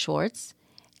Evans Schwartz,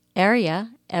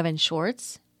 Aria Evans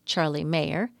Schwartz, Charlie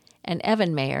Mayer, and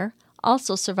Evan Mayer,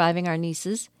 also surviving our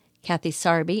nieces, Kathy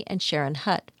Sarby and Sharon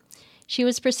Hutt. She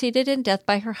was preceded in death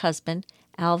by her husband,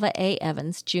 Alva A.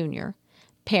 Evans, Jr.,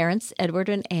 parents Edward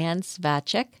and Ann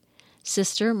Svacek,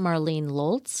 sister Marlene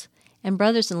Loltz, and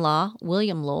brothers-in-law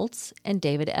William Loltz and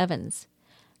David Evans.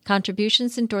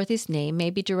 Contributions in Dorothy's name may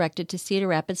be directed to Cedar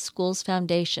Rapids Schools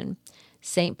Foundation,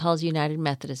 St. Paul's United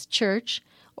Methodist Church,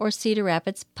 or Cedar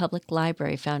Rapids Public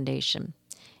Library Foundation.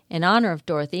 In honor of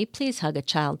Dorothy, please hug a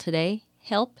child today.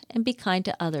 Help and be kind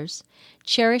to others.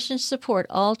 Cherish and support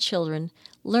all children.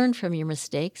 Learn from your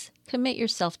mistakes. Commit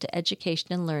yourself to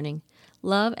education and learning.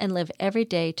 Love and live every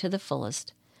day to the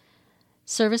fullest.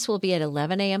 Service will be at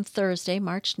 11 a.m. Thursday,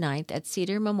 March 9th at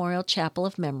Cedar Memorial Chapel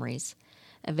of Memories.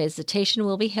 A visitation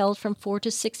will be held from 4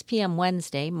 to 6 p.m.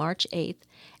 Wednesday, March 8th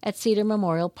at Cedar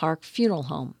Memorial Park Funeral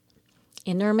Home.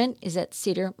 Interment is at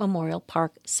Cedar Memorial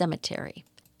Park Cemetery.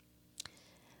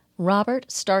 Robert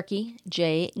Starkey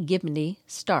J. Gibney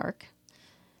Stark,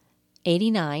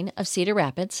 89, of Cedar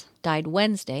Rapids, died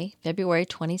Wednesday, February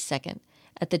 22nd,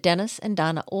 at the Dennis and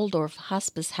Donna Oldorf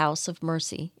Hospice House of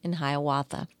Mercy in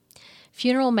Hiawatha.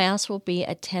 Funeral Mass will be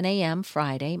at 10 a.m.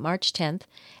 Friday, March 10th,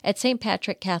 at St.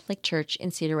 Patrick Catholic Church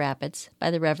in Cedar Rapids by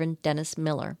the Reverend Dennis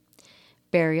Miller.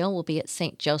 Burial will be at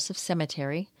St. Joseph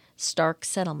Cemetery, Stark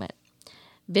Settlement.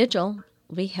 Vigil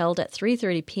will be held at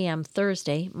 3:30 p.m.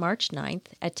 Thursday, March 9th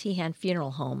at Tehan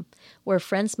Funeral Home, where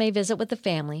friends may visit with the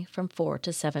family from 4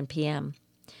 to 7 p.m.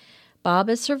 Bob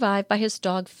is survived by his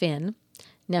dog Finn,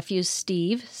 nephews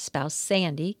Steve, spouse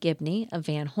Sandy Gibney of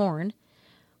Van Horn,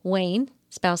 Wayne,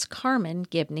 spouse Carmen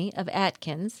Gibney of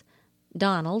Atkins,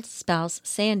 Donald, spouse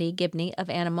Sandy Gibney of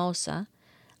Anamosa,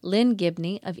 Lynn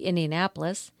Gibney of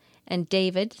Indianapolis, and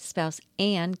David, spouse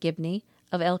Ann Gibney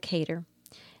of Elkader.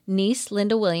 Niece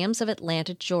Linda Williams of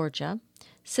Atlanta, Georgia,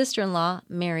 sister-in-law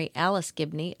Mary Alice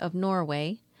Gibney of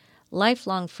Norway,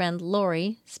 lifelong friend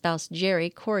Lori, spouse Jerry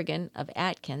Corrigan of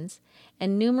Atkins,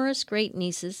 and numerous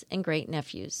great-nieces and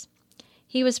great-nephews.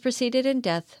 He was preceded in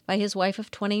death by his wife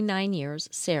of 29 years,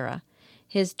 Sarah,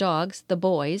 his dogs, the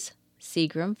boys,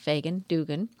 Seagram, Fagan,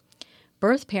 Dugan,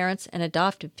 birth parents and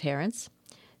adoptive parents,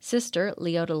 sister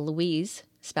Leota Louise,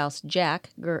 spouse Jack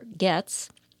Getz,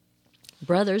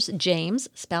 brothers James,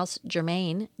 spouse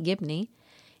Germaine Gibney,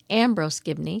 Ambrose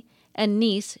Gibney, and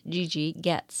niece Gigi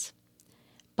Getz.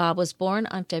 Bob was born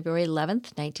on February 11,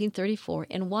 1934,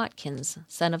 in Watkins,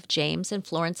 son of James and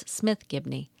Florence Smith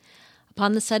Gibney.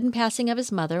 Upon the sudden passing of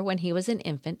his mother when he was an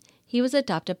infant, he was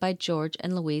adopted by George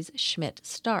and Louise Schmidt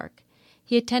Stark.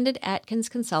 He attended Atkins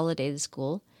Consolidated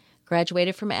School,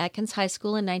 graduated from Atkins High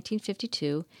School in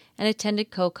 1952, and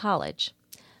attended Coe College.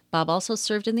 Bob also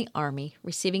served in the Army,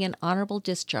 receiving an honorable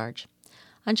discharge.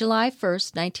 On July 1,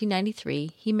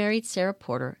 1993, he married Sarah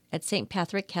Porter at St.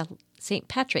 Patrick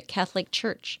Catholic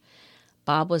Church.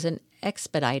 Bob was an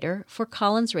expediter for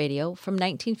Collins Radio from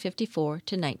 1954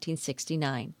 to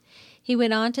 1969. He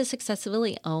went on to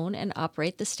successfully own and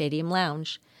operate the Stadium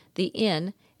Lounge, the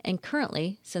Inn, and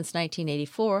currently, since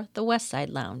 1984, the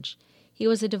Westside Lounge. He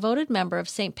was a devoted member of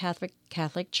St. Patrick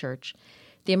Catholic Church,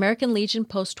 the American Legion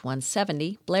Post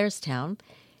 170, Blairstown,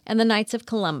 and the Knights of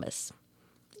Columbus.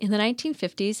 In the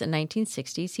 1950s and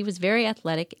 1960s, he was very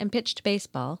athletic and pitched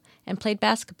baseball and played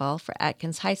basketball for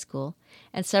Atkins High School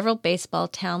and several baseball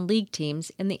town league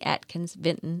teams in the Atkins,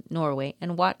 Vinton, Norway,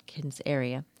 and Watkins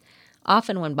area.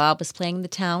 Often when Bob was playing the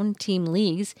town team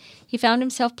leagues, he found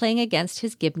himself playing against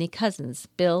his Gibney cousins,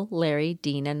 Bill, Larry,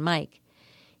 Dean, and Mike.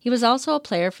 He was also a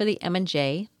player for the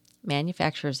M&J,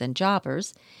 Manufacturers and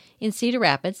Jobbers, in Cedar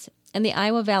Rapids, and the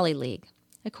Iowa Valley League.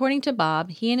 According to Bob,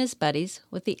 he and his buddies,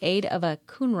 with the aid of a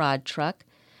Coonrod truck,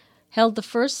 held the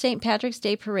first St. Patrick's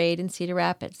Day Parade in Cedar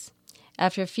Rapids.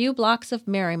 After a few blocks of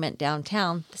merriment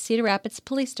downtown, the Cedar Rapids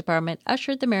Police Department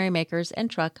ushered the merrymakers and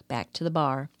truck back to the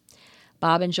bar.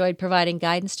 Bob enjoyed providing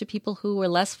guidance to people who were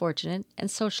less fortunate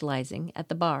and socializing at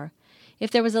the bar.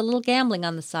 If there was a little gambling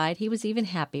on the side, he was even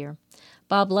happier.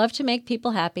 Bob loved to make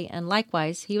people happy, and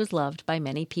likewise, he was loved by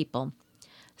many people.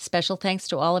 Special thanks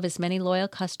to all of his many loyal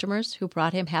customers who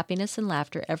brought him happiness and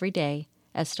laughter every day.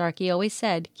 As Starkey always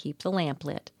said, keep the lamp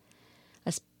lit.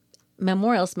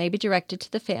 Memorials may be directed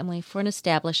to the family for an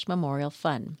established memorial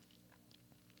fund.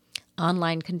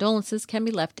 Online condolences can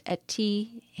be left at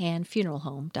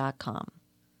thandfuneralhome.com.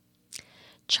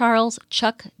 Charles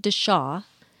Chuck DeShaw,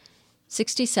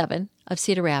 67, of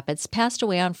Cedar Rapids, passed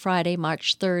away on Friday,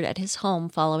 March 3rd at his home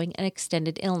following an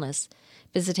extended illness.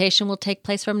 Visitation will take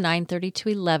place from 9:30 to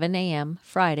 11 a.m.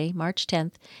 Friday, March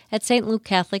 10th, at St. Luke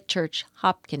Catholic Church,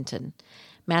 Hopkinton.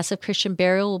 Massive Christian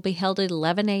burial will be held at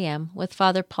 11 a.m., with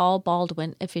Father Paul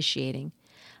Baldwin officiating.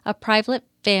 A private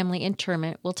family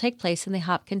interment will take place in the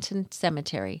Hopkinton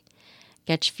Cemetery.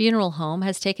 Getch Funeral Home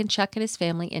has taken Chuck and his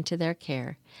family into their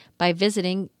care. By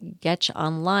visiting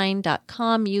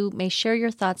getchonline.com, you may share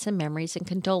your thoughts and memories and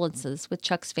condolences with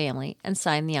Chuck's family and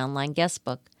sign the online guest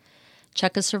book.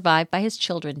 Chuck is survived by his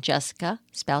children Jessica,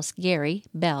 spouse Gary,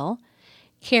 Bell,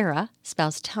 Kara,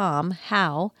 spouse Tom,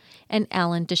 Howe, and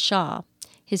Alan DeShaw.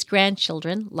 His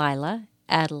grandchildren Lila,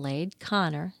 Adelaide,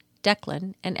 Connor,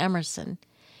 Declan, and Emerson.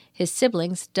 His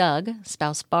siblings Doug,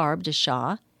 spouse Barb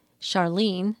DeShaw,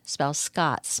 Charlene, spouse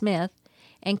Scott Smith,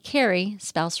 and Carrie,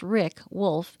 spouse Rick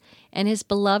Wolf, and his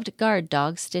beloved guard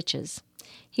dog Stitches.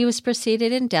 He was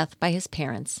preceded in death by his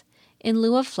parents. In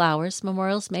lieu of flowers,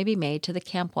 memorials may be made to the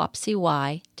Camp Wapsie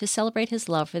Y to celebrate his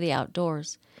love for the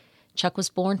outdoors. Chuck was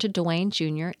born to Dwayne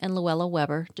Jr. and Luella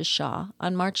Weber DeShaw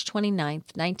on March 29,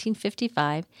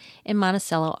 1955, in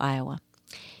Monticello, Iowa.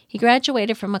 He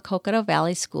graduated from a Coconut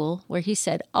Valley school where he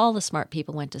said all the smart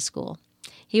people went to school.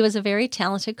 He was a very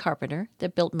talented carpenter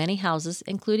that built many houses,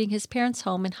 including his parents'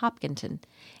 home in Hopkinton,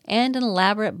 and an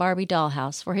elaborate Barbie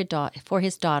dollhouse for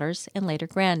his daughters and later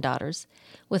granddaughters,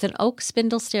 with an oak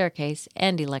spindle staircase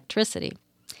and electricity.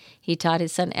 He taught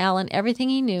his son Alan everything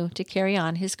he knew to carry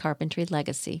on his carpentry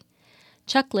legacy.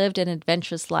 Chuck lived an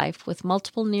adventurous life with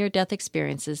multiple near-death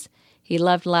experiences. He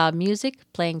loved loud music,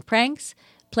 playing pranks,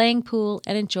 playing pool,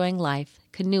 and enjoying life,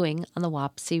 canoeing on the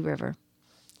Wapsie River.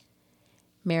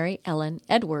 Mary Ellen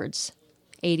Edwards,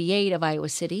 88, of Iowa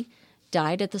City,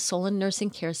 died at the Solon Nursing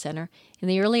Care Center in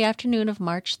the early afternoon of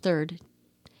March 3rd.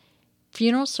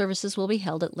 Funeral services will be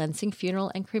held at Lensing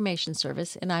Funeral and Cremation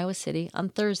Service in Iowa City on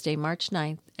Thursday, March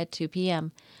 9th at 2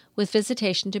 p.m., with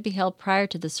visitation to be held prior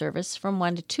to the service from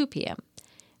 1 to 2 p.m.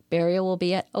 Burial will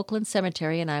be at Oakland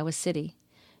Cemetery in Iowa City.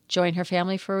 Join her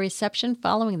family for a reception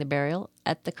following the burial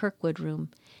at the Kirkwood Room.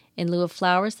 In lieu of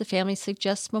flowers, the family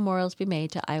suggests memorials be made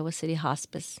to Iowa City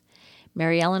Hospice.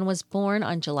 Mary Ellen was born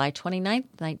on July 29,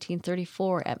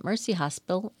 1934, at Mercy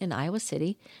Hospital in Iowa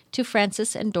City to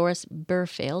Francis and Doris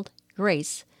Burfield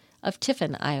Grace of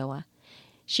Tiffin, Iowa.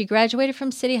 She graduated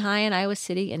from City High in Iowa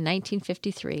City in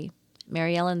 1953.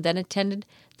 Mary Ellen then attended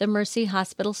the Mercy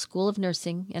Hospital School of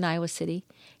Nursing in Iowa City,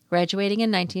 graduating in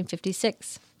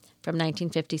 1956. From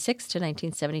 1956 to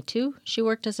 1972, she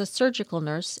worked as a surgical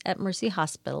nurse at Mercy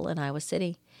Hospital in Iowa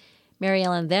City. Mary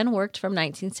Ellen then worked from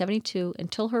 1972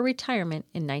 until her retirement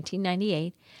in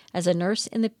 1998 as a nurse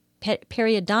in the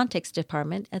periodontics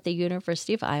department at the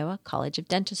University of Iowa College of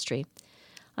Dentistry.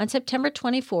 On September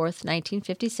 24,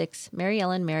 1956, Mary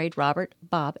Ellen married Robert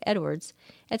Bob Edwards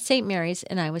at St. Mary's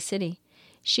in Iowa City.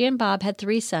 She and Bob had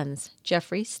 3 sons,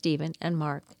 Jeffrey, Stephen, and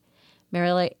Mark.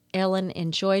 Mary Ellen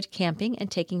enjoyed camping and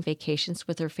taking vacations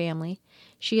with her family.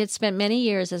 She had spent many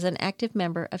years as an active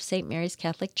member of St. Mary's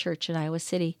Catholic Church in Iowa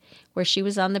City, where she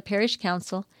was on the parish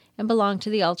council and belonged to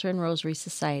the Altar and Rosary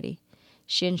Society.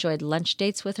 She enjoyed lunch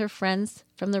dates with her friends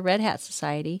from the Red Hat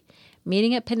Society,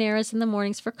 meeting at Panera's in the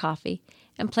mornings for coffee,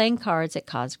 and playing cards at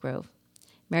Cosgrove.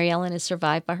 Mary Ellen is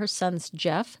survived by her sons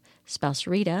Jeff, spouse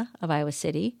Rita of Iowa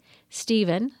City,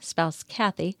 Stephen, spouse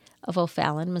Kathy of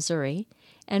O'Fallon, Missouri,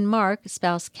 and Mark,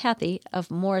 spouse Kathy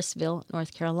of Morrisville,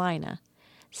 North Carolina.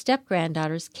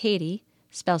 Step-granddaughters Katie,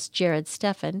 spouse Jared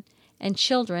Stephan, and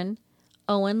children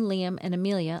Owen, Liam, and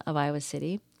Amelia of Iowa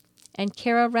City, and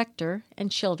Kara Rector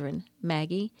and children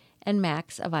Maggie and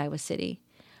Max of Iowa City,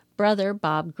 brother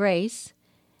Bob Grace,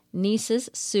 nieces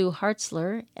Sue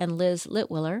Hartzler and Liz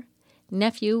Litwiller,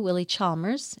 nephew Willie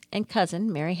Chalmers, and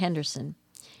cousin Mary Henderson.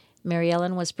 Mary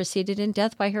Ellen was preceded in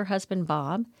death by her husband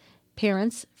Bob,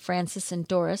 parents Francis and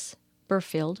Doris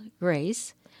Burfield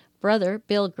Grace, brother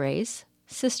Bill Grace,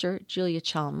 sister Julia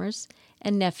Chalmers,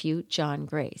 and nephew John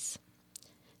Grace.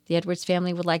 The Edwards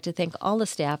family would like to thank all the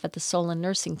staff at the Solon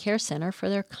Nursing Care Center for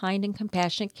their kind and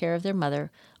compassionate care of their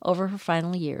mother over her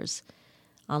final years.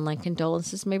 Online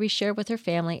condolences may be shared with her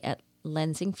family at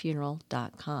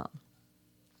lensingfuneral.com.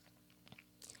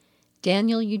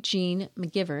 Daniel Eugene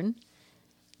McGivern,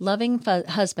 loving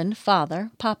husband,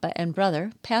 father, papa, and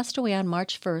brother, passed away on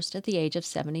March 1st at the age of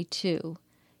 72.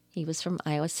 He was from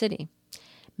Iowa City.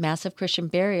 Massive Christian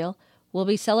burial will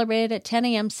be celebrated at 10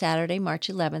 a.m. Saturday, March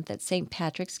 11th at St.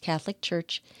 Patrick's Catholic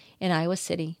Church in Iowa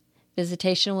City.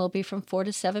 Visitation will be from 4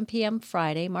 to 7 p.m.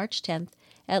 Friday, March 10th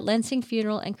at Lensing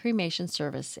Funeral and Cremation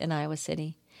Service in Iowa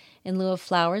City. In lieu of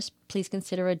flowers, please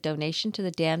consider a donation to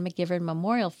the Dan McGivern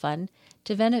Memorial Fund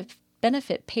to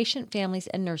benefit patient families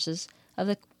and nurses of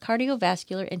the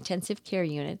Cardiovascular Intensive Care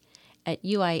Unit at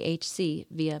UIHC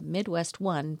via Midwest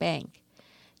One Bank.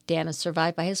 Dan is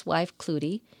survived by his wife,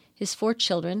 Clutie, his 4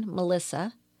 children,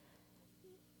 Melissa,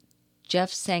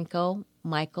 Jeff Sanko,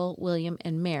 Michael, William,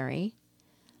 and Mary,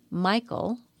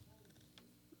 Michael,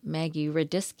 Maggie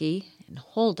Radisky, and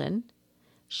Holden,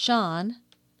 Sean,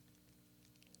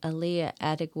 Aaliyah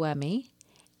Adegwemi,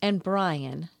 and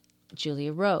Brian,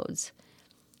 Julia Rhodes.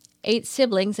 8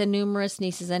 siblings and numerous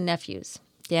nieces and nephews.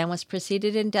 Dan was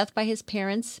preceded in death by his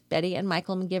parents, Betty and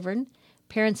Michael McGivern,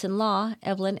 parents-in-law,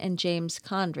 Evelyn and James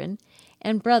Condren,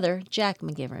 and brother, Jack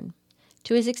McGivern.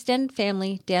 To his extended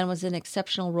family, Dan was an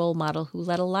exceptional role model who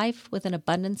led a life with an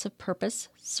abundance of purpose,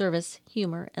 service,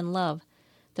 humor, and love.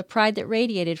 The pride that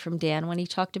radiated from Dan when he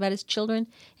talked about his children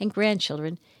and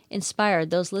grandchildren inspired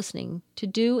those listening to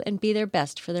do and be their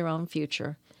best for their own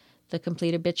future. The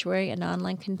complete obituary and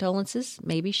online condolences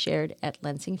may be shared at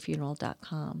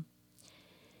lensingfuneral.com.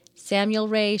 Samuel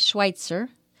Ray Schweitzer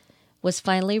was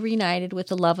finally reunited with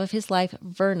the love of his life,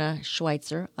 Verna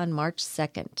Schweitzer, on March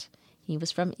 2nd. He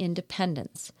was from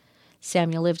Independence.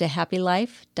 Samuel lived a happy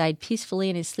life, died peacefully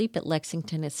in his sleep at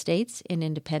Lexington Estates in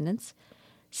Independence.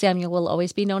 Samuel will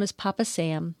always be known as Papa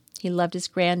Sam. He loved his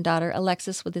granddaughter,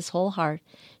 Alexis, with his whole heart.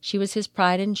 She was his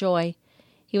pride and joy.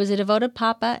 He was a devoted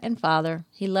papa and father.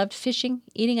 He loved fishing,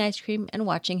 eating ice cream, and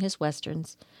watching his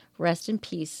westerns. Rest in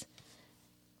peace,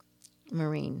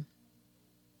 Marine.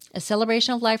 A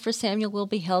celebration of life for Samuel will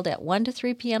be held at 1 to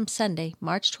 3 p.m. Sunday,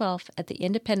 March 12th at the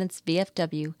Independence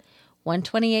VFW,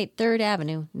 128 3rd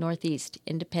Avenue, Northeast,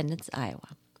 Independence, Iowa.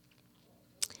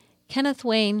 Kenneth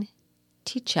Wayne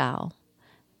Teachow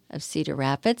of Cedar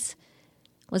Rapids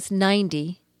was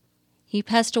 90. He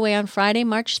passed away on Friday,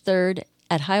 March 3rd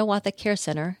at Hiawatha Care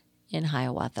Center in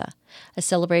Hiawatha. A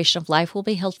celebration of life will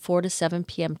be held 4 to 7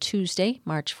 p.m. Tuesday,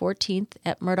 March 14th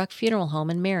at Murdoch Funeral Home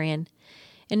in Marion.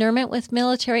 Interment with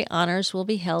military honors will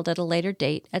be held at a later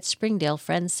date at Springdale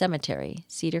Friends Cemetery,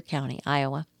 Cedar County,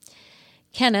 Iowa.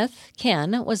 Ken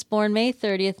was born May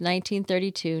 30th,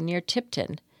 1932, near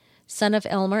Tipton, son of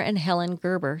Elmer and Helen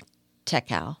Gerber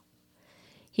Techow.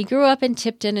 He grew up in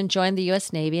Tipton and joined the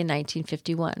U.S. Navy in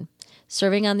 1951,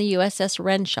 serving on the USS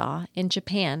Renshaw in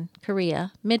Japan,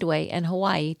 Korea, Midway, and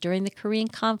Hawaii during the Korean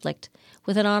conflict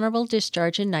with an honorable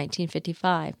discharge in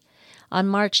 1955. On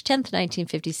March 10,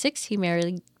 1956, he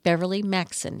married Beverly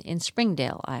Maxson in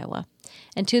Springdale, Iowa,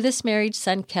 and to this marriage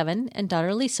son Kevin and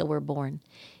daughter Lisa were born.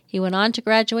 He went on to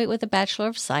graduate with a Bachelor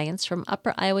of Science from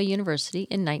Upper Iowa University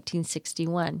in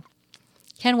 1961.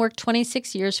 Ken worked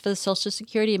 26 years for the Social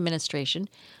Security Administration,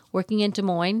 working in Des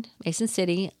Moines, Mason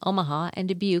City, Omaha, and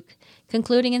Dubuque,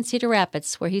 concluding in Cedar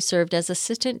Rapids, where he served as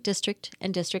Assistant District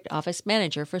and District Office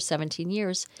Manager for 17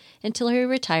 years until he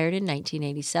retired in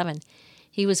 1987.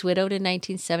 He was widowed in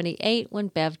 1978 when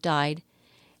Bev died,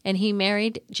 and he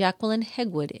married Jacqueline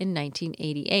Hegwood in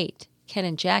 1988. Ken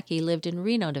and Jackie lived in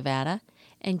Reno, Nevada,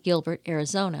 and Gilbert,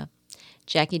 Arizona.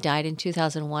 Jackie died in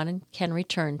 2001, and Ken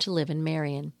returned to live in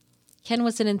Marion. Ken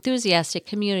was an enthusiastic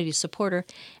community supporter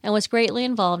and was greatly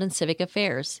involved in civic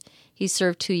affairs. He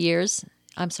served 2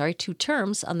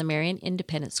 terms on the Marion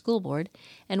Independent School Board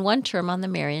and 1 term on the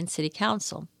Marion City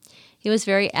Council. He was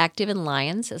very active in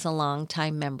Lions as a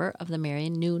longtime member of the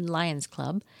Marion Noon Lions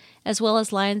Club, as well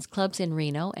as Lions Clubs in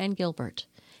Reno and Gilbert.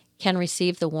 Ken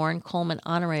received the Warren Coleman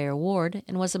Honorary Award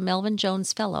and was a Melvin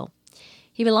Jones Fellow.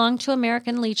 He belonged to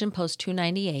American Legion Post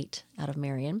 298 out of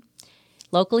Marion.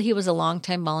 Locally, he was a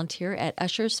longtime volunteer at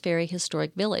Usher's Ferry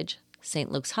Historic Village,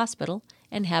 St. Luke's Hospital,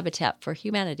 and Habitat for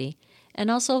Humanity, and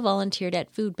also volunteered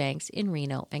at food banks in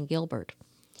Reno and Gilbert.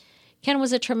 Ken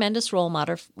was a tremendous role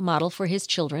model for his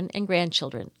children and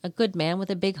grandchildren, a good man with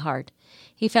a big heart.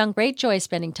 He found great joy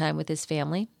spending time with his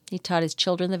family. He taught his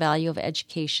children the value of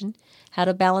education, how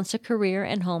to balance a career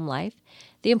and home life,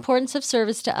 the importance of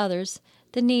service to others,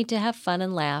 the need to have fun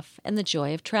and laugh, and the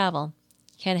joy of travel.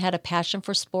 Ken had a passion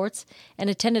for sports and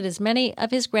attended as many of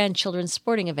his grandchildren's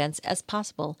sporting events as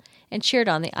possible and cheered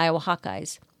on the Iowa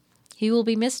Hawkeyes. He will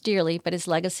be missed dearly, but his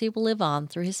legacy will live on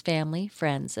through his family,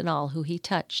 friends, and all who he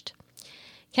touched.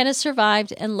 Ken is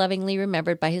survived and lovingly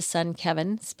remembered by his son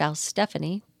Kevin, spouse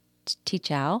Stephanie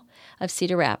Tichow of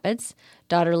Cedar Rapids,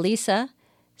 daughter Lisa,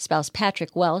 spouse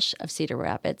Patrick Welsh of Cedar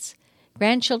Rapids,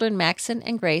 grandchildren Maxon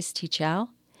and Grace Tichow,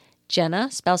 Jenna,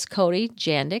 spouse Cody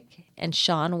Jandick and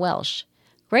Sean Welsh,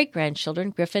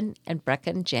 great-grandchildren Griffin and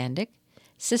Brecken Jandick,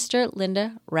 sister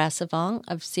Linda Rassavong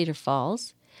of Cedar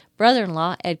Falls,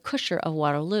 brother-in-law Ed Kusher of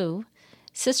Waterloo,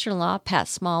 sister-in-law Pat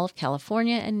Small of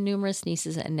California, and numerous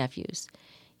nieces and nephews.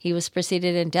 He was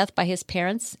preceded in death by his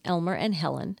parents, Elmer and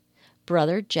Helen,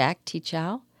 brother Jack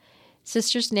Tichow,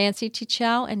 sisters Nancy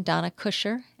Tichow and Donna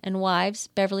Kusher, and wives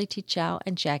Beverly Tichow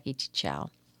and Jackie Tichow.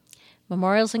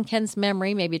 Memorials in Ken's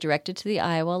memory may be directed to the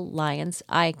Iowa Lions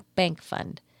Eye Bank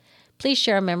Fund. Please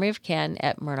share a memory of Ken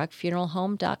at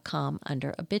murdochfuneralhome.com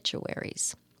under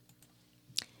obituaries.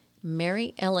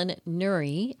 Mary Ellen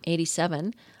Nury,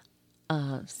 87,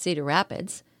 Cedar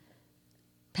Rapids,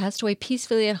 passed away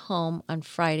peacefully at home on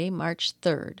Friday, March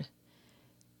 3rd.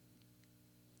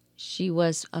 She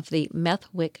was of the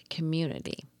Methwick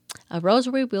community. A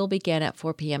rosary will begin at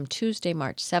 4 p.m. Tuesday,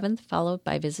 March 7th, followed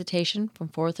by visitation from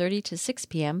 4:30 to 6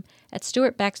 p.m. at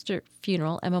Stuart Baxter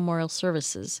Funeral and Memorial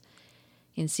Services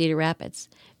in Cedar Rapids.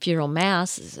 Funeral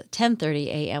Mass is at 10:30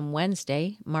 a.m.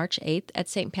 Wednesday, March 8th at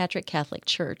St. Patrick Catholic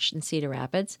Church in Cedar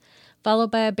Rapids,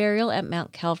 followed by a burial at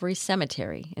Mount Calvary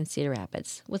Cemetery in Cedar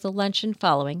Rapids, with a luncheon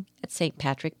following at St.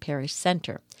 Patrick Parish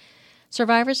Center.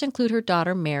 Survivors include her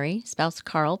daughter Mary, spouse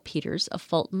Carl Peters of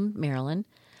Fulton, Maryland,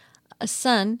 a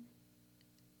son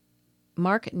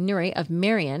Mark Nury of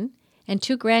Marion, and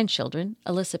 2 grandchildren,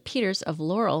 Alyssa Peters of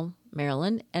Laurel,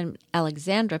 Maryland, and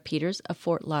Alexandra Peters of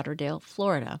Fort Lauderdale,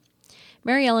 Florida.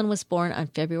 Mary Ellen was born on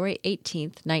February 18,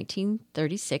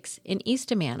 1936, in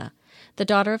East Amana, the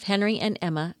daughter of Henry and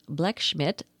Emma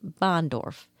Bleckschmidt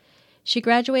Bondorf. She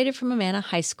graduated from Amana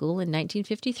High School in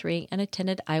 1953 and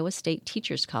attended Iowa State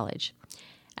Teachers College.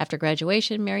 After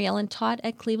graduation, Mary Ellen taught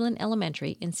at Cleveland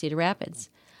Elementary in Cedar Rapids.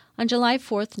 On July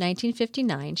 4,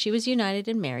 1959, she was united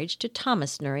in marriage to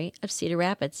Thomas Nury of Cedar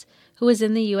Rapids, who was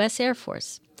in the U.S. Air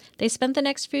Force. They spent the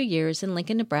next few years in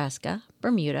Lincoln, Nebraska,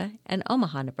 Bermuda, and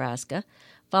Omaha, Nebraska.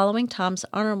 Following Tom's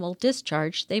honorable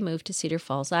discharge, they moved to Cedar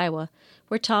Falls, Iowa,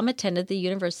 where Tom attended the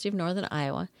University of Northern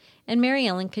Iowa, and Mary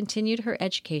Ellen continued her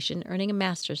education, earning a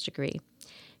master's degree.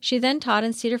 She then taught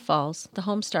in Cedar Falls, the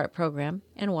Home Start program,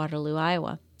 and Waterloo,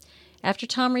 Iowa. After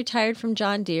Tom retired from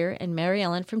John Deere and Mary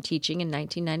Ellen from teaching in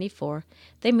 1994,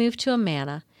 they moved to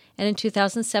Amana, and in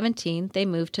 2017 they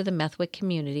moved to the Methwick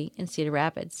community in Cedar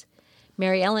Rapids.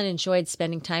 Mary Ellen enjoyed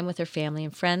spending time with her family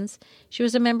and friends. She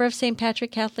was a member of St.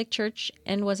 Patrick Catholic Church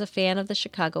and was a fan of the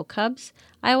Chicago Cubs,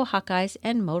 Iowa Hawkeyes,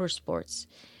 and motorsports.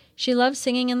 She loved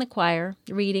singing in the choir,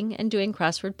 reading, and doing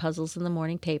crossword puzzles in the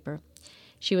morning paper.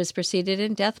 She was preceded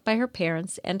in death by her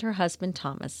parents and her husband,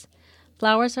 Thomas.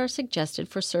 Flowers are suggested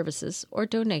for services or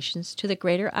donations to the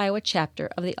Greater Iowa chapter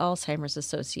of the Alzheimer's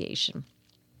Association.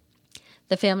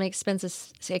 The family extends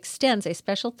a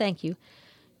special thank you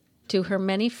to her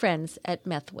many friends at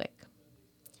Methwick.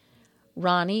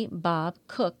 Ronnie Bob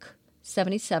Cook,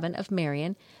 77, of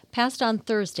Marion, passed on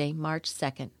Thursday, March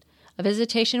 2nd. A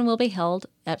visitation will be held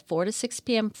at 4 to 6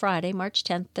 p.m. Friday, March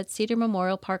 10th at Cedar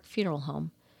Memorial Park Funeral Home.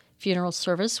 Funeral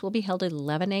service will be held at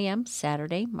 11 a.m.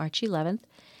 Saturday, March 11th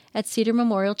at Cedar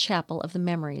Memorial Chapel of the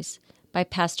Memories by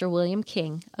Pastor William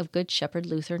King of Good Shepherd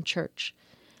Lutheran Church.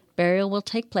 Burial will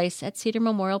take place at Cedar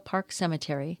Memorial Park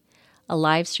Cemetery. A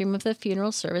live stream of the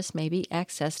funeral service may be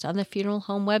accessed on the funeral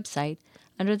home website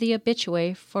under the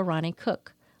obituary for Ronnie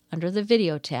Cook, under the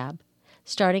video tab,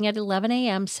 starting at 11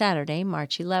 a.m. Saturday,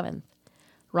 March 11th.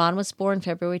 Ron was born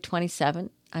February 22nd,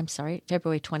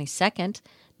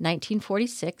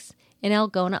 1946, in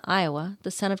Algona, Iowa,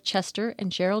 the son of Chester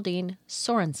and Geraldine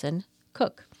Sorensen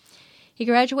Cook. He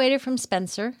graduated from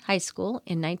Spencer High School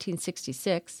in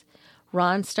 1966.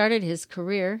 Ron started his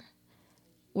career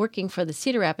working for the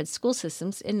Cedar Rapids school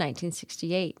systems in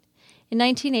 1968. In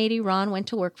 1980, Ron went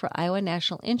to work for Iowa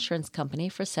National Insurance Company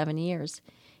for 7 years.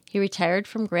 He retired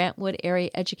from Grant Wood Area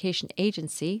Education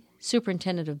Agency,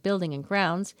 Superintendent of Building and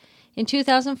Grounds, in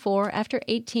 2004 after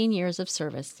 18 years of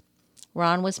service.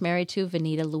 Ron was married to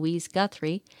Vanita Louise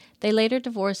Guthrie. They later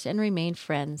divorced and remained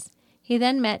friends. He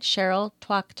then met Cheryl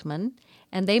Twachtman,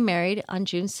 and they married on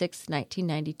June 6,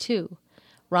 1992.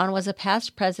 Ron was a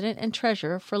past president and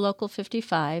treasurer for Local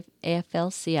 55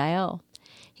 AFL-CIO.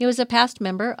 He was a past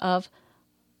member of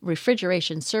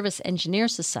Refrigeration Service Engineer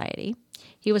Society.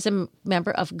 He was a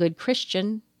member of Good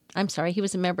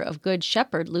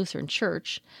Shepherd Lutheran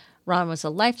Church. Ron was a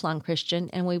lifelong Christian,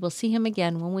 and we will see him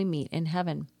again when we meet in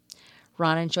heaven.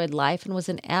 Ron enjoyed life and was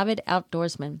an avid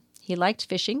outdoorsman. He liked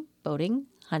fishing, boating,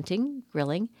 hunting,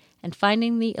 grilling, and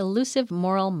finding the elusive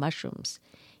morel mushrooms.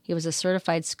 He was a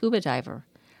certified scuba diver.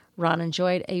 Ron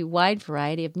enjoyed a wide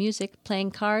variety of music, playing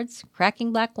cards,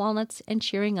 cracking black walnuts, and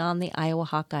cheering on the Iowa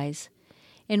Hawkeyes.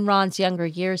 In Ron's younger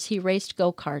years, he raced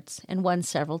go-karts and won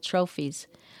several trophies.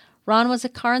 Ron was a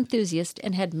car enthusiast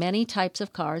and had many types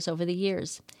of cars over the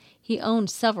years. He owned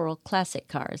several classic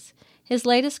cars. His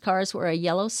latest cars were a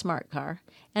yellow smart car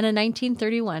and a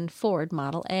 1931 Ford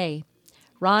Model A.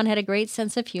 Ron had a great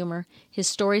sense of humor. His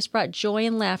stories brought joy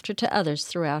and laughter to others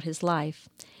throughout his life.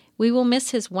 We will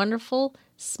miss his wonderful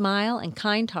smile and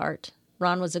kind heart.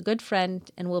 Ron was a good friend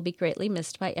and will be greatly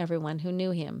missed by everyone who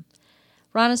knew him.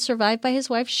 Ron is survived by his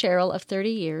wife Cheryl of 30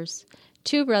 years,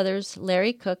 2 brothers,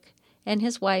 Larry Cook, and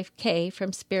his wife Kay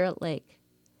from Spirit Lake,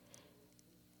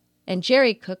 and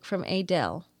Jerry Cook from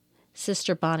Adel,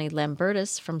 sister Bonnie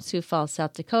Lambertus from Sioux Falls,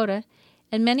 South Dakota,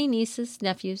 and many nieces,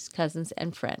 nephews, cousins,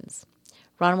 and friends.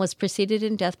 Ron was preceded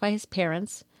in death by his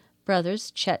parents,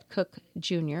 brothers Chet Cook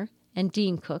Jr. and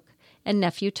Dean Cook, and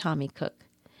nephew Tommy Cook.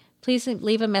 Please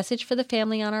leave a message for the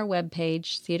family on our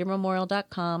webpage,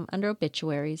 cedarmemorial.com, under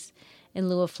obituaries. In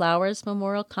lieu of flowers,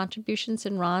 memorial contributions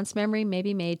in Ron's memory may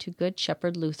be made to Good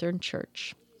Shepherd Lutheran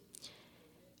Church.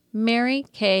 Mary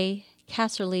K.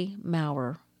 Casserly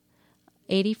Maurer,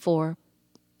 84,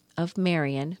 of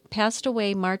Marion, passed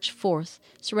away March 4th,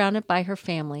 surrounded by her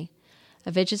family.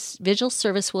 A vigil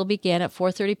service will begin at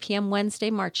 4:30 p.m.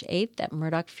 Wednesday, March 8th at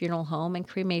Murdoch Funeral Home and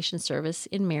Cremation Service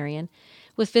in Marion,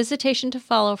 with visitation to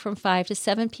follow from 5 to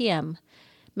 7 p.m.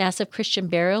 Massive Christian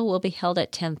burial will be held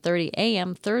at 10:30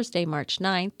 a.m. Thursday, March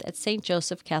 9th at St.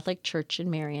 Joseph Catholic Church in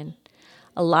Marion.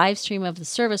 A live stream of the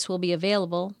service will be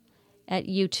available at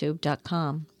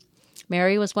youtube.com.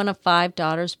 Mary was one of 5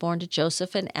 daughters born to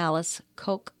Joseph and Alice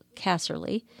Koch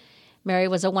Casserly. Mary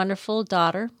was a wonderful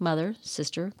daughter, mother,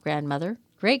 sister, grandmother,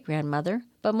 great-grandmother,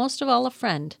 but most of all a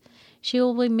friend. She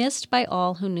will be missed by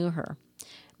all who knew her.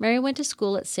 Mary went to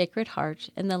school at Sacred Heart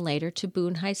and then later to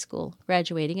Boone High School,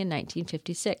 graduating in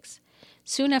 1956.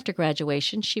 Soon after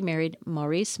graduation, she married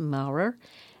Maurice Maurer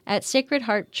at Sacred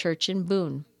Heart Church in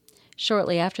Boone.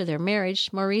 Shortly after their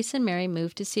marriage, Maurice and Mary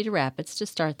moved to Cedar Rapids to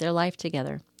start their life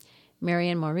together. Mary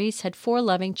and Maurice had 4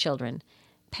 loving children: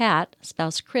 Pat,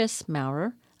 spouse Chris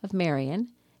Maurer of Marion;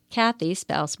 Kathy,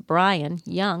 spouse Brian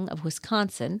Young of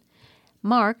Wisconsin;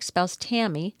 Mark, spouse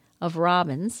Tammy of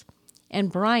Robbins;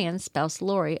 and Brian, spouse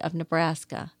Lori of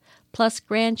Nebraska, plus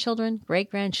grandchildren,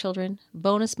 great-grandchildren,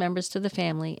 bonus members to the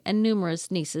family, and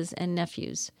numerous nieces and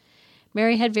nephews.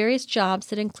 Mary had various jobs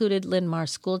that included Linn-Mar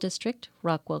School District,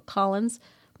 Rockwell Collins,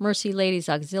 Mercy Ladies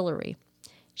Auxiliary.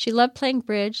 She loved playing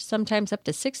bridge, sometimes up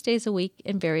to 6 days a week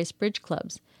in various bridge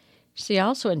clubs. She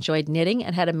also enjoyed knitting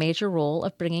and had a major role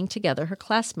of bringing together her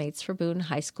classmates for Boone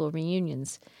High School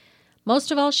reunions.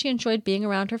 Most of all, she enjoyed being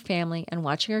around her family and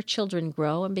watching her children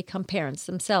grow and become parents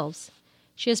themselves.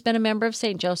 She has been a member of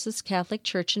St. Joseph's Catholic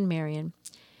Church in Marion.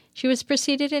 She was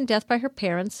preceded in death by her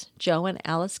parents, Joe and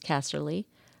Alice Casserly,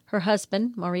 her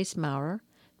husband, Maurice Maurer,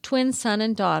 twin son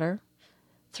and daughter,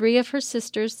 3 of her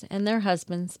sisters and their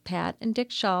husbands, Pat and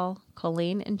Dick Shaw,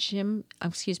 Colleen and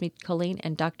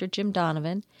Dr. Jim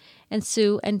Donovan, and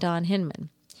Sue and Don Hinman.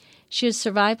 She is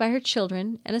survived by her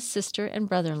children and a sister and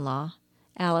brother-in-law,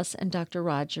 Alice and Dr.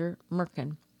 Roger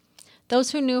Merkin.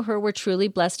 Those who knew her were truly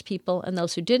blessed people, and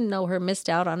those who didn't know her missed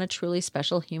out on a truly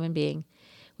special human being.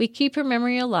 We keep her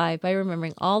memory alive by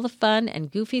remembering all the fun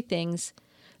and goofy things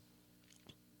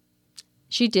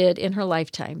she did in her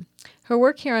lifetime. Her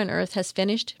work here on earth has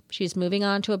finished. She is moving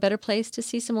on to a better place to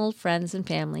see some old friends and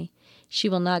family. She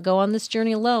will not go on this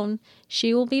journey alone.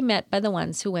 She will be met by the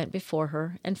ones who went before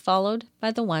her and followed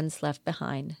by the ones left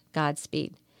behind.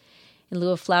 Godspeed. In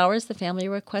lieu of flowers, the family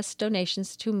requests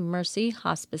donations to Mercy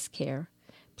Hospice Care.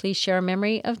 Please share a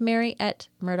memory of Mary at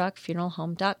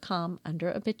murdochfuneralhome.com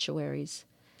under obituaries.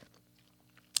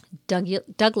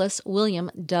 Douglas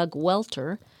William Doug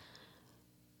Welter,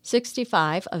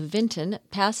 65, of Vinton,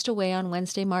 passed away on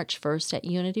Wednesday, March 1st at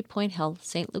Unity Point Health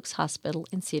St. Luke's Hospital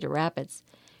in Cedar Rapids.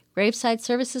 Graveside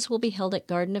services will be held at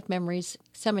Garden of Memories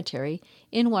Cemetery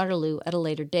in Waterloo at a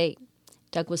later date.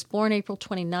 Doug was born April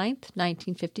 29,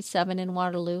 1957 in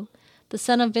Waterloo, the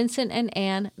son of Vincent and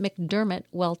Anne McDermott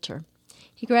Welter.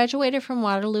 He graduated from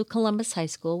Waterloo Columbus High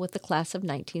School with the class of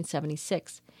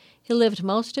 1976. He lived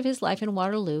most of his life in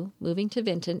Waterloo, moving to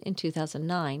Vinton in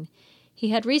 2009. He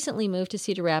had recently moved to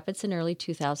Cedar Rapids in early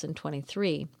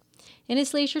 2023. In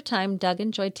his leisure time, Doug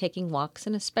enjoyed taking walks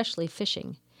and especially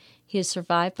fishing. He is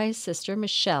survived by his sister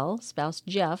Michelle, spouse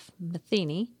Jeff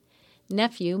Matheny,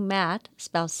 nephew Matt,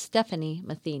 spouse Stephanie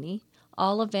Matheny,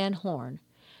 Olive Van Horn,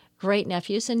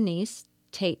 great-nephews and niece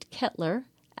Tate Kettler,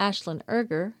 Ashlyn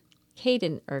Erger,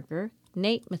 Caden Erger,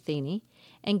 Nate Matheny,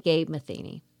 and Gabe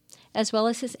Matheny, as well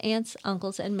as his aunts,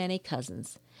 uncles, and many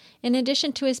cousins. In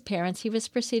addition to his parents, he was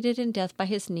preceded in death by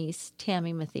his niece,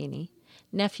 Tammy Matheny,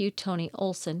 nephew Tony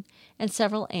Olson, and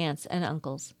several aunts and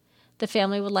uncles. The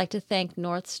family would like to thank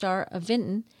North Star of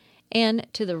Vinton and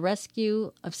to the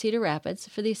Rescue of Cedar Rapids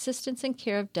for the assistance and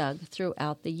care of Doug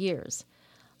throughout the years.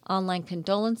 Online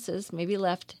condolences may be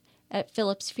left at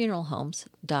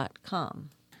phillipsfuneralhomes.com.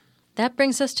 That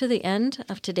brings us to the end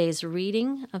of today's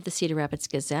reading of the Cedar Rapids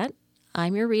Gazette.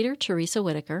 I'm your reader, Teresa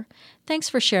Whitaker. Thanks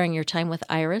for sharing your time with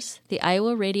IRIS, the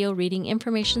Iowa Radio Reading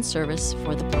Information Service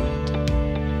for the Blind.